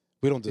me.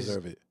 We don't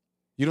deserve it.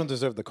 You don't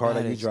deserve the car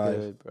that you drive.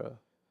 Good,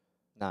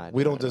 bro.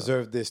 We don't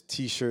deserve this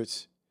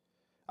T-shirts.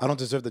 I don't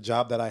deserve the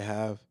job that I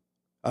have.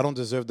 I don't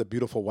deserve the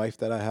beautiful wife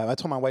that I have. I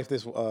told my wife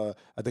this,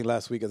 I think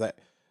last week,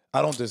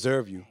 I don't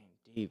deserve you.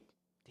 Deep,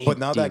 but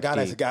now that God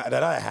has got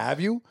that I have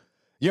you,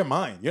 you're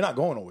mine. You're not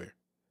going nowhere.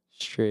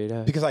 Straight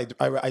up. Because I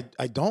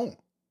don't.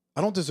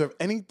 I don't deserve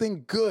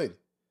anything good,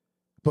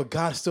 but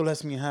God still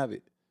lets me have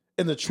it.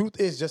 And the truth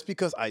is, just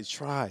because I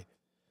try,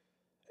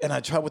 and I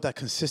try with that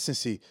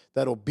consistency,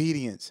 that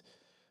obedience,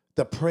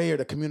 the prayer,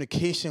 the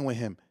communication with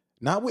him,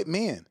 not with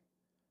man,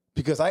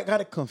 because I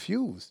got it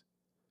confused.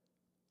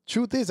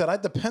 Truth is that I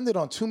depended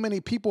on too many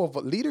people of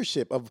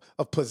leadership, of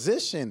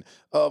position,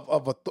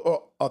 of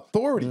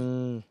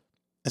authority,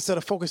 instead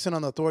of focusing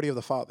on the authority of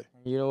the Father.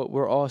 You know what?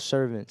 We're all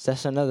servants.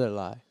 That's another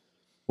lie.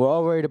 We're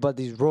all worried about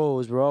these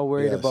roles. We're all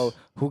worried about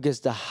who gets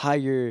the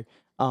higher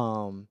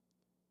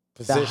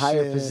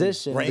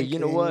position. Ranking. But you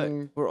know what?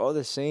 We're all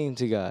the same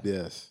to God.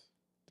 Yes.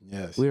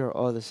 We are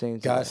all the same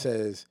to God. God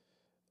says,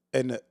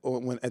 and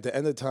when at the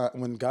end of time,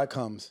 when God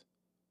comes,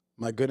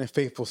 my good and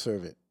faithful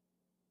servant,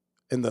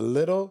 in the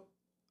little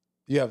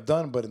you have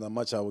done, but in the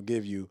much I will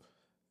give you.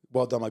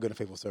 Well done, my good and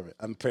faithful servant.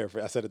 I'm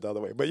paraphrasing. I said it the other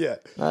way, but yeah.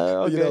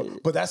 Okay. You know,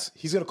 but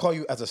he's gonna call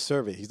you as a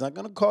servant. He's not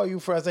gonna call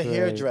you as a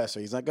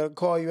hairdresser. He's not gonna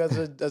call you as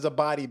a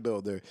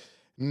bodybuilder.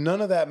 None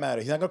of that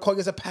matters. He's not gonna call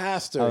you as a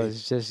pastor. I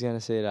was just gonna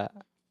say that.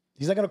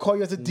 He's not gonna call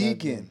you as a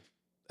deacon,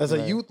 as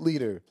a youth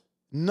leader.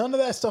 None of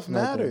that stuff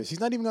matters. He's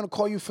not even gonna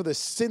call you for the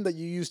sin that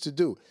you used to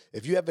do.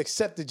 If you have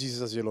accepted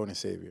Jesus as your Lord and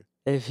Savior.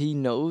 If he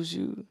knows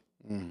you,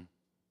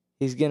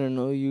 he's gonna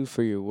know you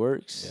for your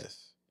works. Yes.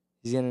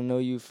 He's going to know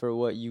you for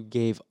what you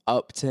gave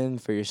up to him,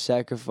 for your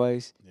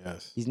sacrifice.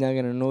 Yes. He's not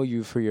going to know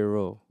you for your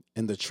role.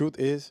 And the truth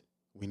is,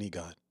 we need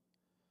God.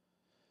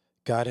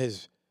 God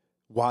is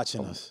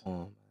watching us.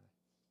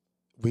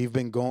 We've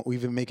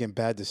been making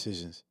bad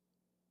decisions,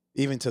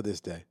 even to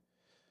this day.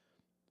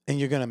 And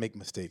you're going to make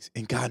mistakes.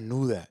 And God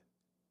knew that.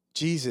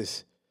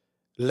 Jesus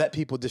let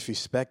people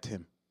disrespect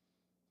him.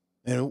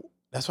 And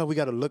that's why we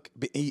got to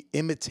be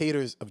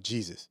imitators of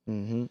Jesus.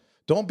 Mm-hmm.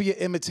 Don't be an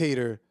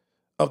imitator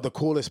of the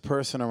coolest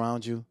person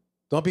around you.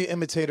 Don't be an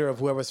imitator of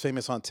whoever's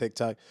famous on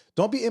TikTok.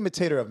 Don't be an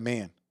imitator of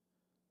man.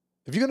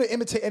 If you're going to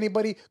imitate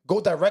anybody, go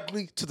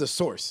directly to the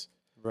source.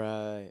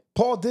 Right.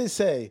 Paul did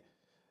say,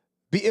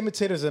 be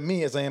imitators of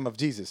me as I am of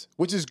Jesus,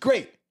 which is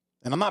great.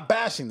 And I'm not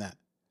bashing that.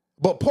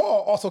 But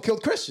Paul also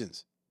killed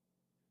Christians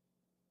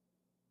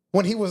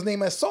when he was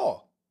named as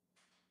Saul.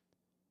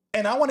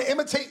 And I want to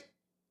imitate,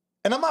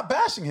 and I'm not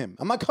bashing him.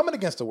 I'm not coming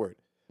against the word.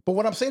 But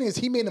what I'm saying is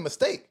he made a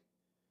mistake.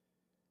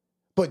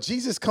 But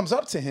Jesus comes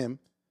up to him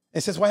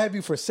and says, why have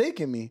you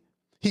forsaken me?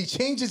 He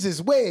changes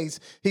his ways.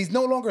 He's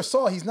no longer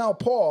Saul. He's now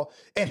Paul.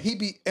 And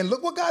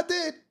look what God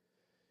did.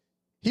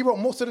 He wrote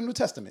most of the New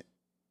Testament.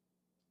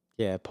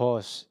 Yeah,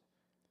 Paul's.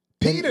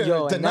 Peter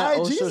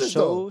denied Jesus,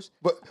 though.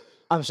 But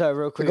I'm sorry,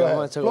 real quick. I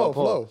want to talk about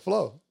Paul.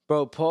 Flow.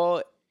 Bro,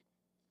 Paul,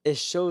 it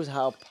shows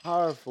how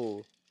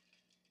powerful.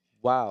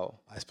 Wow.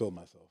 I spilled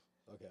myself.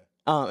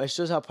 Okay. It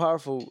shows how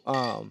powerful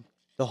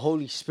the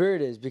Holy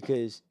Spirit is,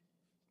 because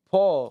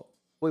Paul.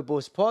 Wait, but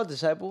was Paul a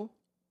disciple?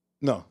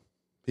 No.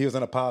 He was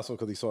an apostle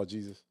because he saw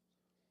Jesus.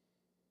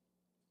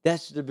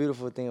 That's the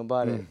beautiful thing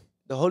about it.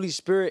 The Holy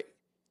Spirit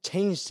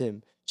changed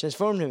him,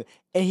 transformed him,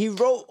 and he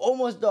wrote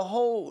almost the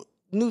whole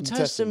New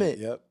Testament.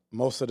 Yep,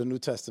 most of the New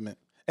Testament.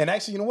 And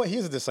actually, you know what?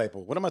 He's a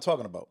disciple. What am I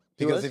talking about?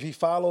 Because if he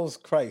follows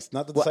Christ,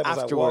 not the disciples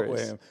that walk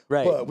with him,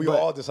 but we are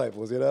all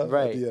disciples, you know?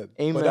 Right.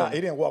 Amen. But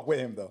he didn't walk with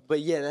him, though.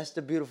 But yeah, that's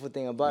the beautiful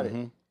thing about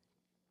it.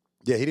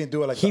 Yeah, he didn't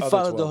do it like he the other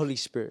followed 12. the Holy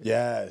Spirit.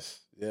 Yes.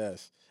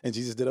 And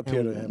Jesus did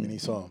appear to him, and he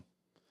saw him.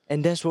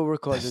 And that's what we're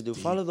called to do.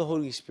 Deep. Follow the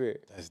Holy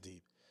Spirit. That's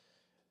deep.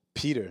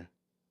 Peter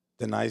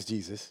denies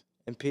Jesus.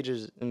 And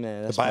Peter's,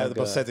 man, that's the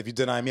Bible says, if you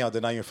deny me, I'll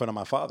deny you in front of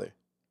my Father.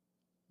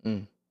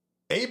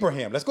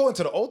 Abraham, let's go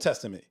into the Old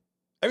Testament.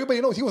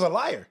 Everybody knows he was a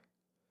liar.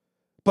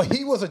 But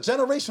he was a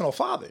generational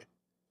father.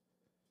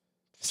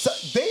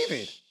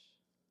 David,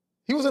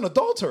 he was an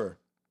adulterer,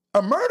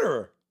 a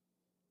murderer.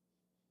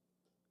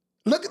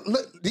 Look,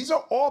 these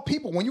are all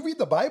people. When you read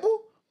the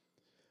Bible,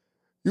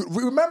 you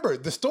remember,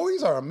 the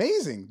stories are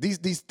amazing.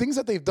 These things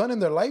that they've done in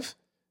their life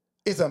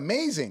is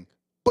amazing.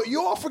 But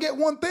you all forget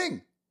one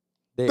thing.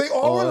 They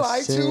all were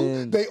lied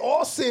to. They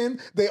all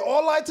sinned. They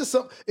all lied to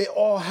some. It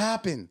all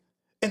happened.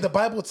 And the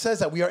Bible says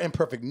that we are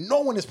imperfect.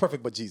 No one is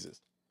perfect but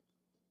Jesus.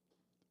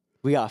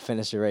 We got to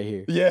finish it right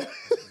here. Yeah.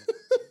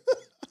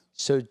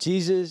 So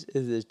Jesus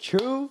is the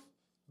truth,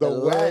 the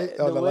way,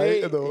 and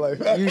the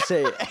life. You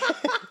say it.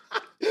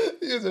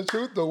 He is the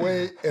truth, the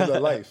way, and the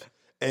life.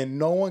 And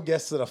no one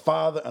gets to the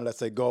Father unless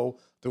they go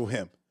through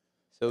him.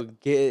 So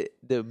get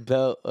the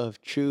belt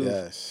of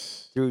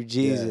truth through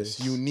Jesus.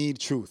 Yes. You need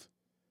truth.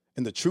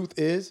 And the truth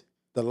is,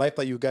 the life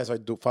that you guys are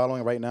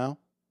following right now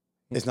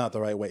is not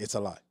the right way. It's a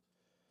lie.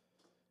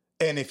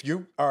 And if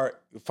you are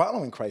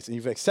following Christ and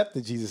you've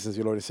accepted Jesus as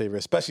your Lord and Savior,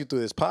 especially through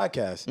this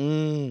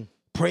podcast,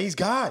 praise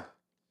God.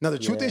 Now, the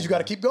truth is you got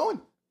to keep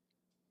going.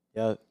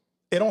 Yep.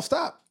 It don't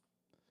stop.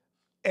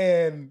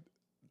 And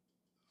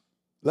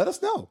let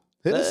us know.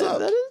 Hit us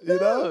up. You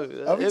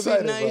know? I'm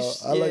excited,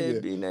 nice, bro. I like it.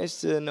 It'd be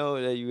nice to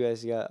know that you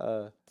guys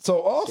got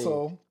So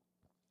also,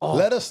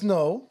 let us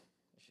know.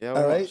 Yeah,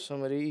 all right?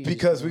 Some of these,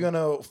 because we're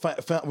gonna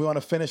we want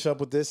to finish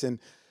up with this, and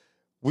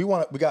we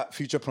got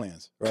future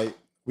plans, right?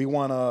 We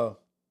want to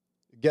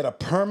get a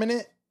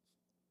permanent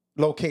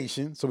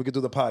location so we could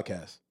do the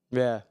podcast.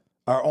 Yeah.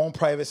 Our own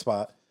private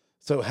spot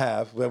to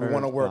have where we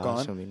want to work on.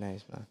 It's gonna be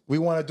nice, man. We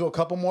want to do a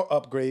couple more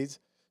upgrades.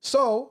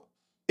 So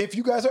if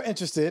you guys are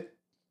interested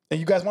and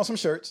you guys want some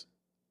shirts,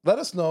 let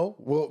us know.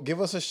 We'll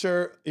give us a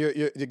shirt.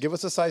 You give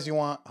us the size you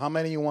want, how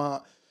many you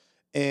want,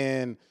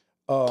 and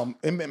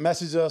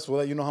message us. We'll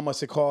let you know how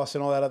much it costs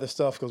and all that other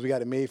stuff because we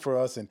got it made for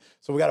us, and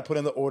so we got to put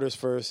in the orders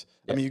first.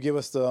 Yeah. I mean, you give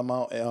us the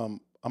amount,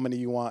 how many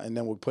you want, and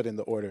then we'll put in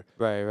the order.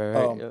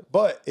 Right. Yep.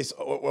 But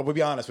we'll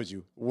be honest with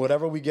you.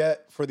 Whatever we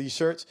get for these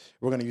shirts,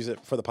 we're gonna use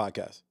it for the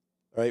podcast.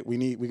 Right?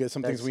 We get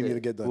some things we need to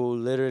get done. We'll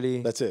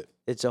literally. That's it.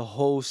 It's a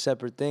whole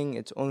separate thing.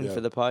 It's only for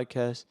the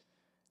podcast.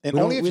 And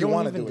only if you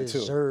want to do it too.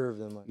 Deserve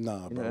the money.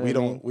 Nah,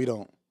 bro. We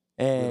don't.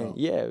 And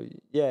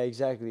yeah,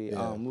 exactly.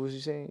 Yeah. What was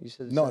you saying? You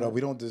said no.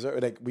 We don't deserve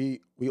it. Like we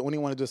only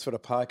want to do this for the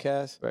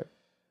podcast, right?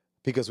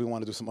 Because we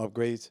want to do some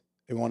upgrades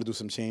and we want to do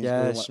some change.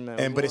 Yes,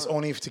 man. But it's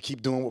only to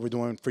keep doing what we're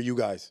doing for you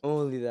guys.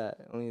 Only that.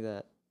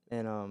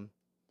 And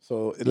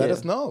so let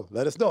us know.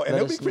 And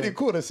it'll be pretty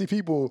cool to see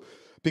people.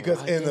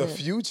 Because in the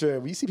future,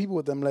 we see people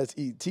with them Let's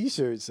Eat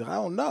T-shirts. I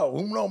don't know.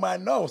 Who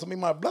might know?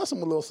 Somebody might bless them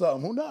with a little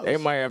something. Who knows? They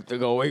might have to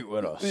go eat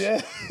with us.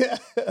 Yeah.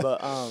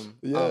 But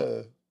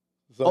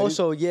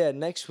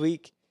next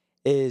week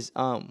is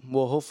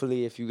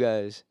hopefully if you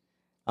guys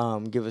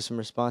give us some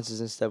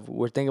responses and stuff,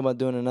 we're thinking about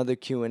doing another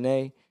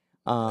Q&A.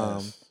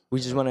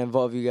 We just want to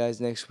involve you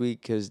guys next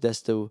week because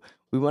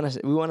we want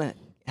to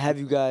have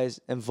you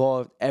guys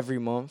involved every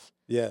month.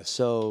 Yes.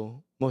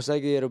 So most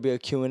likely it'll be a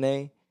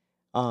Q&A.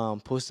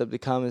 Post up the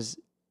comments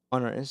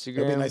on our Instagram.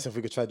 It'd be nice if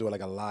we could try to do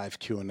like a live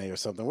Q&A or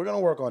something. We're gonna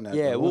work on that.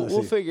 Yeah,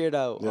 we'll figure it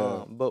out.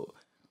 Yeah.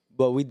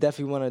 But we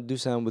definitely want to do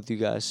something with you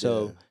guys.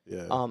 So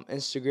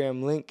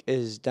Instagram link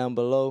is down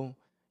below.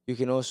 You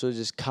can also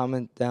just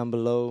comment down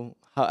below.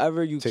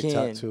 However you can.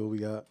 TikTok too, we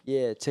got.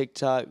 Yeah,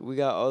 TikTok. We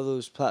got all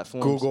those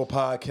platforms. Google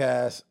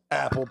Podcasts,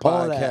 Apple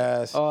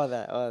Podcasts. All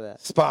that.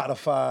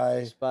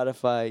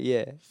 Spotify,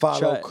 yeah.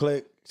 Follow,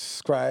 click,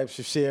 subscribe,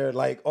 share,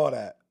 like all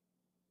that.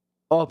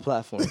 All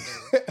platforms,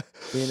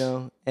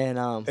 and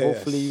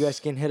hopefully you guys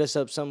can hit us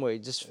up some way.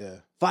 Just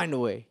find a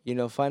way,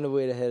 find a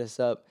way to hit us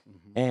up,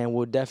 and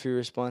we'll definitely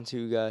respond to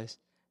you guys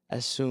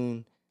as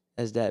soon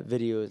as that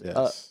video is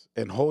up.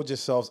 And hold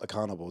yourselves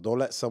accountable. Don't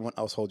let someone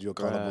else hold you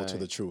accountable to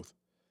the truth.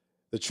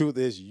 The truth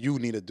is you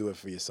need to do it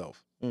for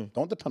yourself.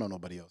 Don't depend on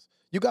nobody else.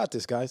 You got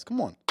this, guys. Come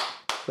on.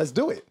 Let's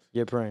do it.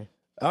 You're praying.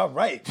 All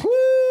right.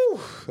 Woo!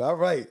 All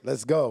right.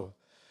 Let's go.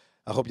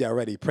 I hope y'all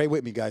ready. Pray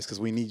with me, guys, because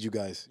we need you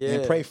guys. Yeah,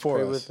 and pray for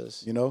us. With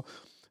us.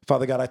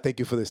 Father God, I thank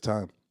you for this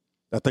time.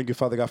 I thank you,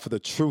 Father God, for the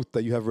truth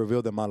that you have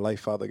revealed in my life,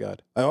 Father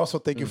God. I also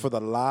thank you for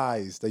the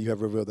lies that you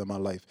have revealed in my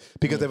life.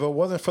 Because if it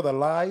wasn't for the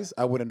lies,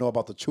 I wouldn't know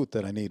about the truth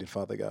that I needed,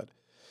 Father God.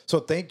 So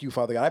thank you,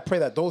 Father God. I pray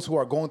that those who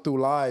are going through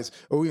lies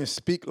or even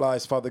speak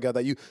lies, Father God,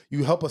 that you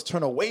help us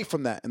turn away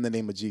from that in the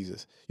name of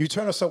Jesus. You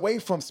turn us away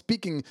from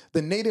speaking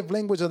the native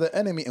language of the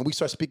enemy and we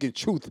start speaking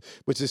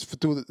truth, which is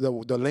through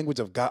the language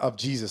of God, of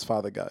Jesus,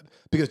 Father God.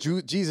 Because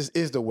Jesus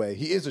is the way.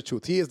 He is the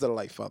truth. He is the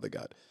life, Father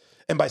God.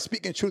 And by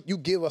speaking truth, you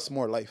give us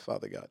more life,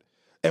 Father God.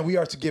 And we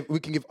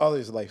can give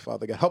others life,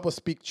 Father God. Help us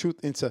speak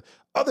truth into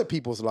other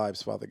people's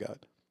lives, Father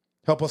God.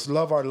 Help us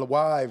love our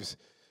wives.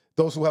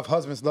 Those who have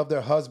husbands, love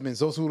their husbands.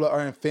 Those who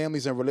are in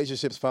families and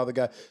relationships, Father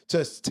God,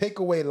 just take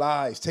away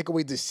lies, take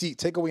away deceit,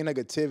 take away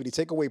negativity,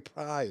 take away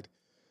pride,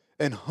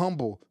 and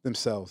humble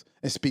themselves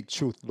and speak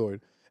truth,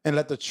 Lord. And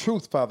let the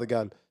truth, Father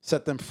God,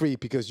 set them free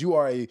because you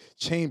are a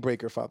chain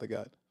breaker, Father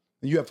God.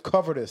 And you have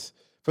covered us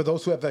for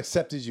those who have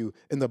accepted you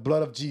in the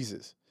blood of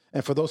Jesus.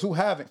 And for those who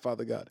haven't,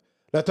 Father God,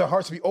 let their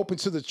hearts be open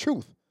to the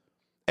truth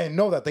and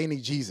know that they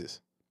need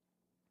Jesus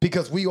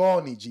because we all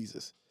need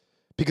Jesus.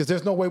 Because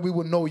there's no way we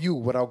will know you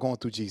without going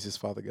through Jesus,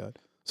 Father God.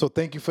 So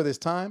thank you for this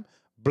time.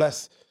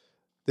 Bless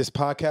this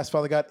podcast,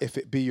 Father God, if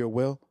it be your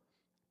will.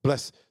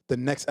 Bless the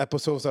next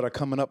episodes that are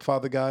coming up,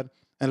 Father God,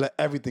 and let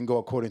everything go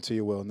according to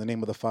your will. In the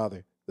name of the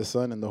Father, the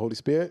Son, and the Holy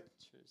Spirit.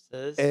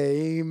 Says.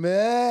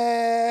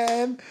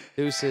 Amen.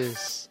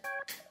 Deuces.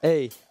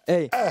 Hey,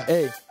 let's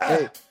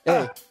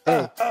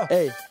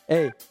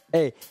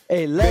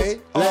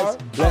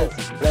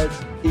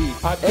eat.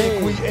 I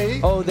think we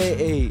ate. Oh, they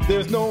ate.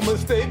 There's no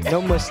mistake.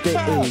 No mistake.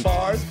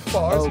 Bars.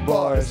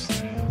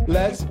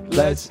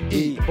 Let's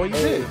eat. Boy, you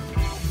did.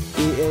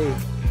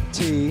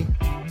 EAT.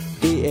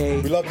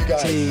 We love you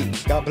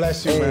guys. God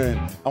bless you,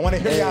 man. I want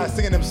to hear y'all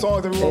singing them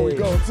songs everywhere we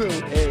go, too.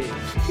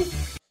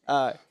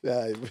 All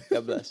right.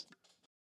 God bless.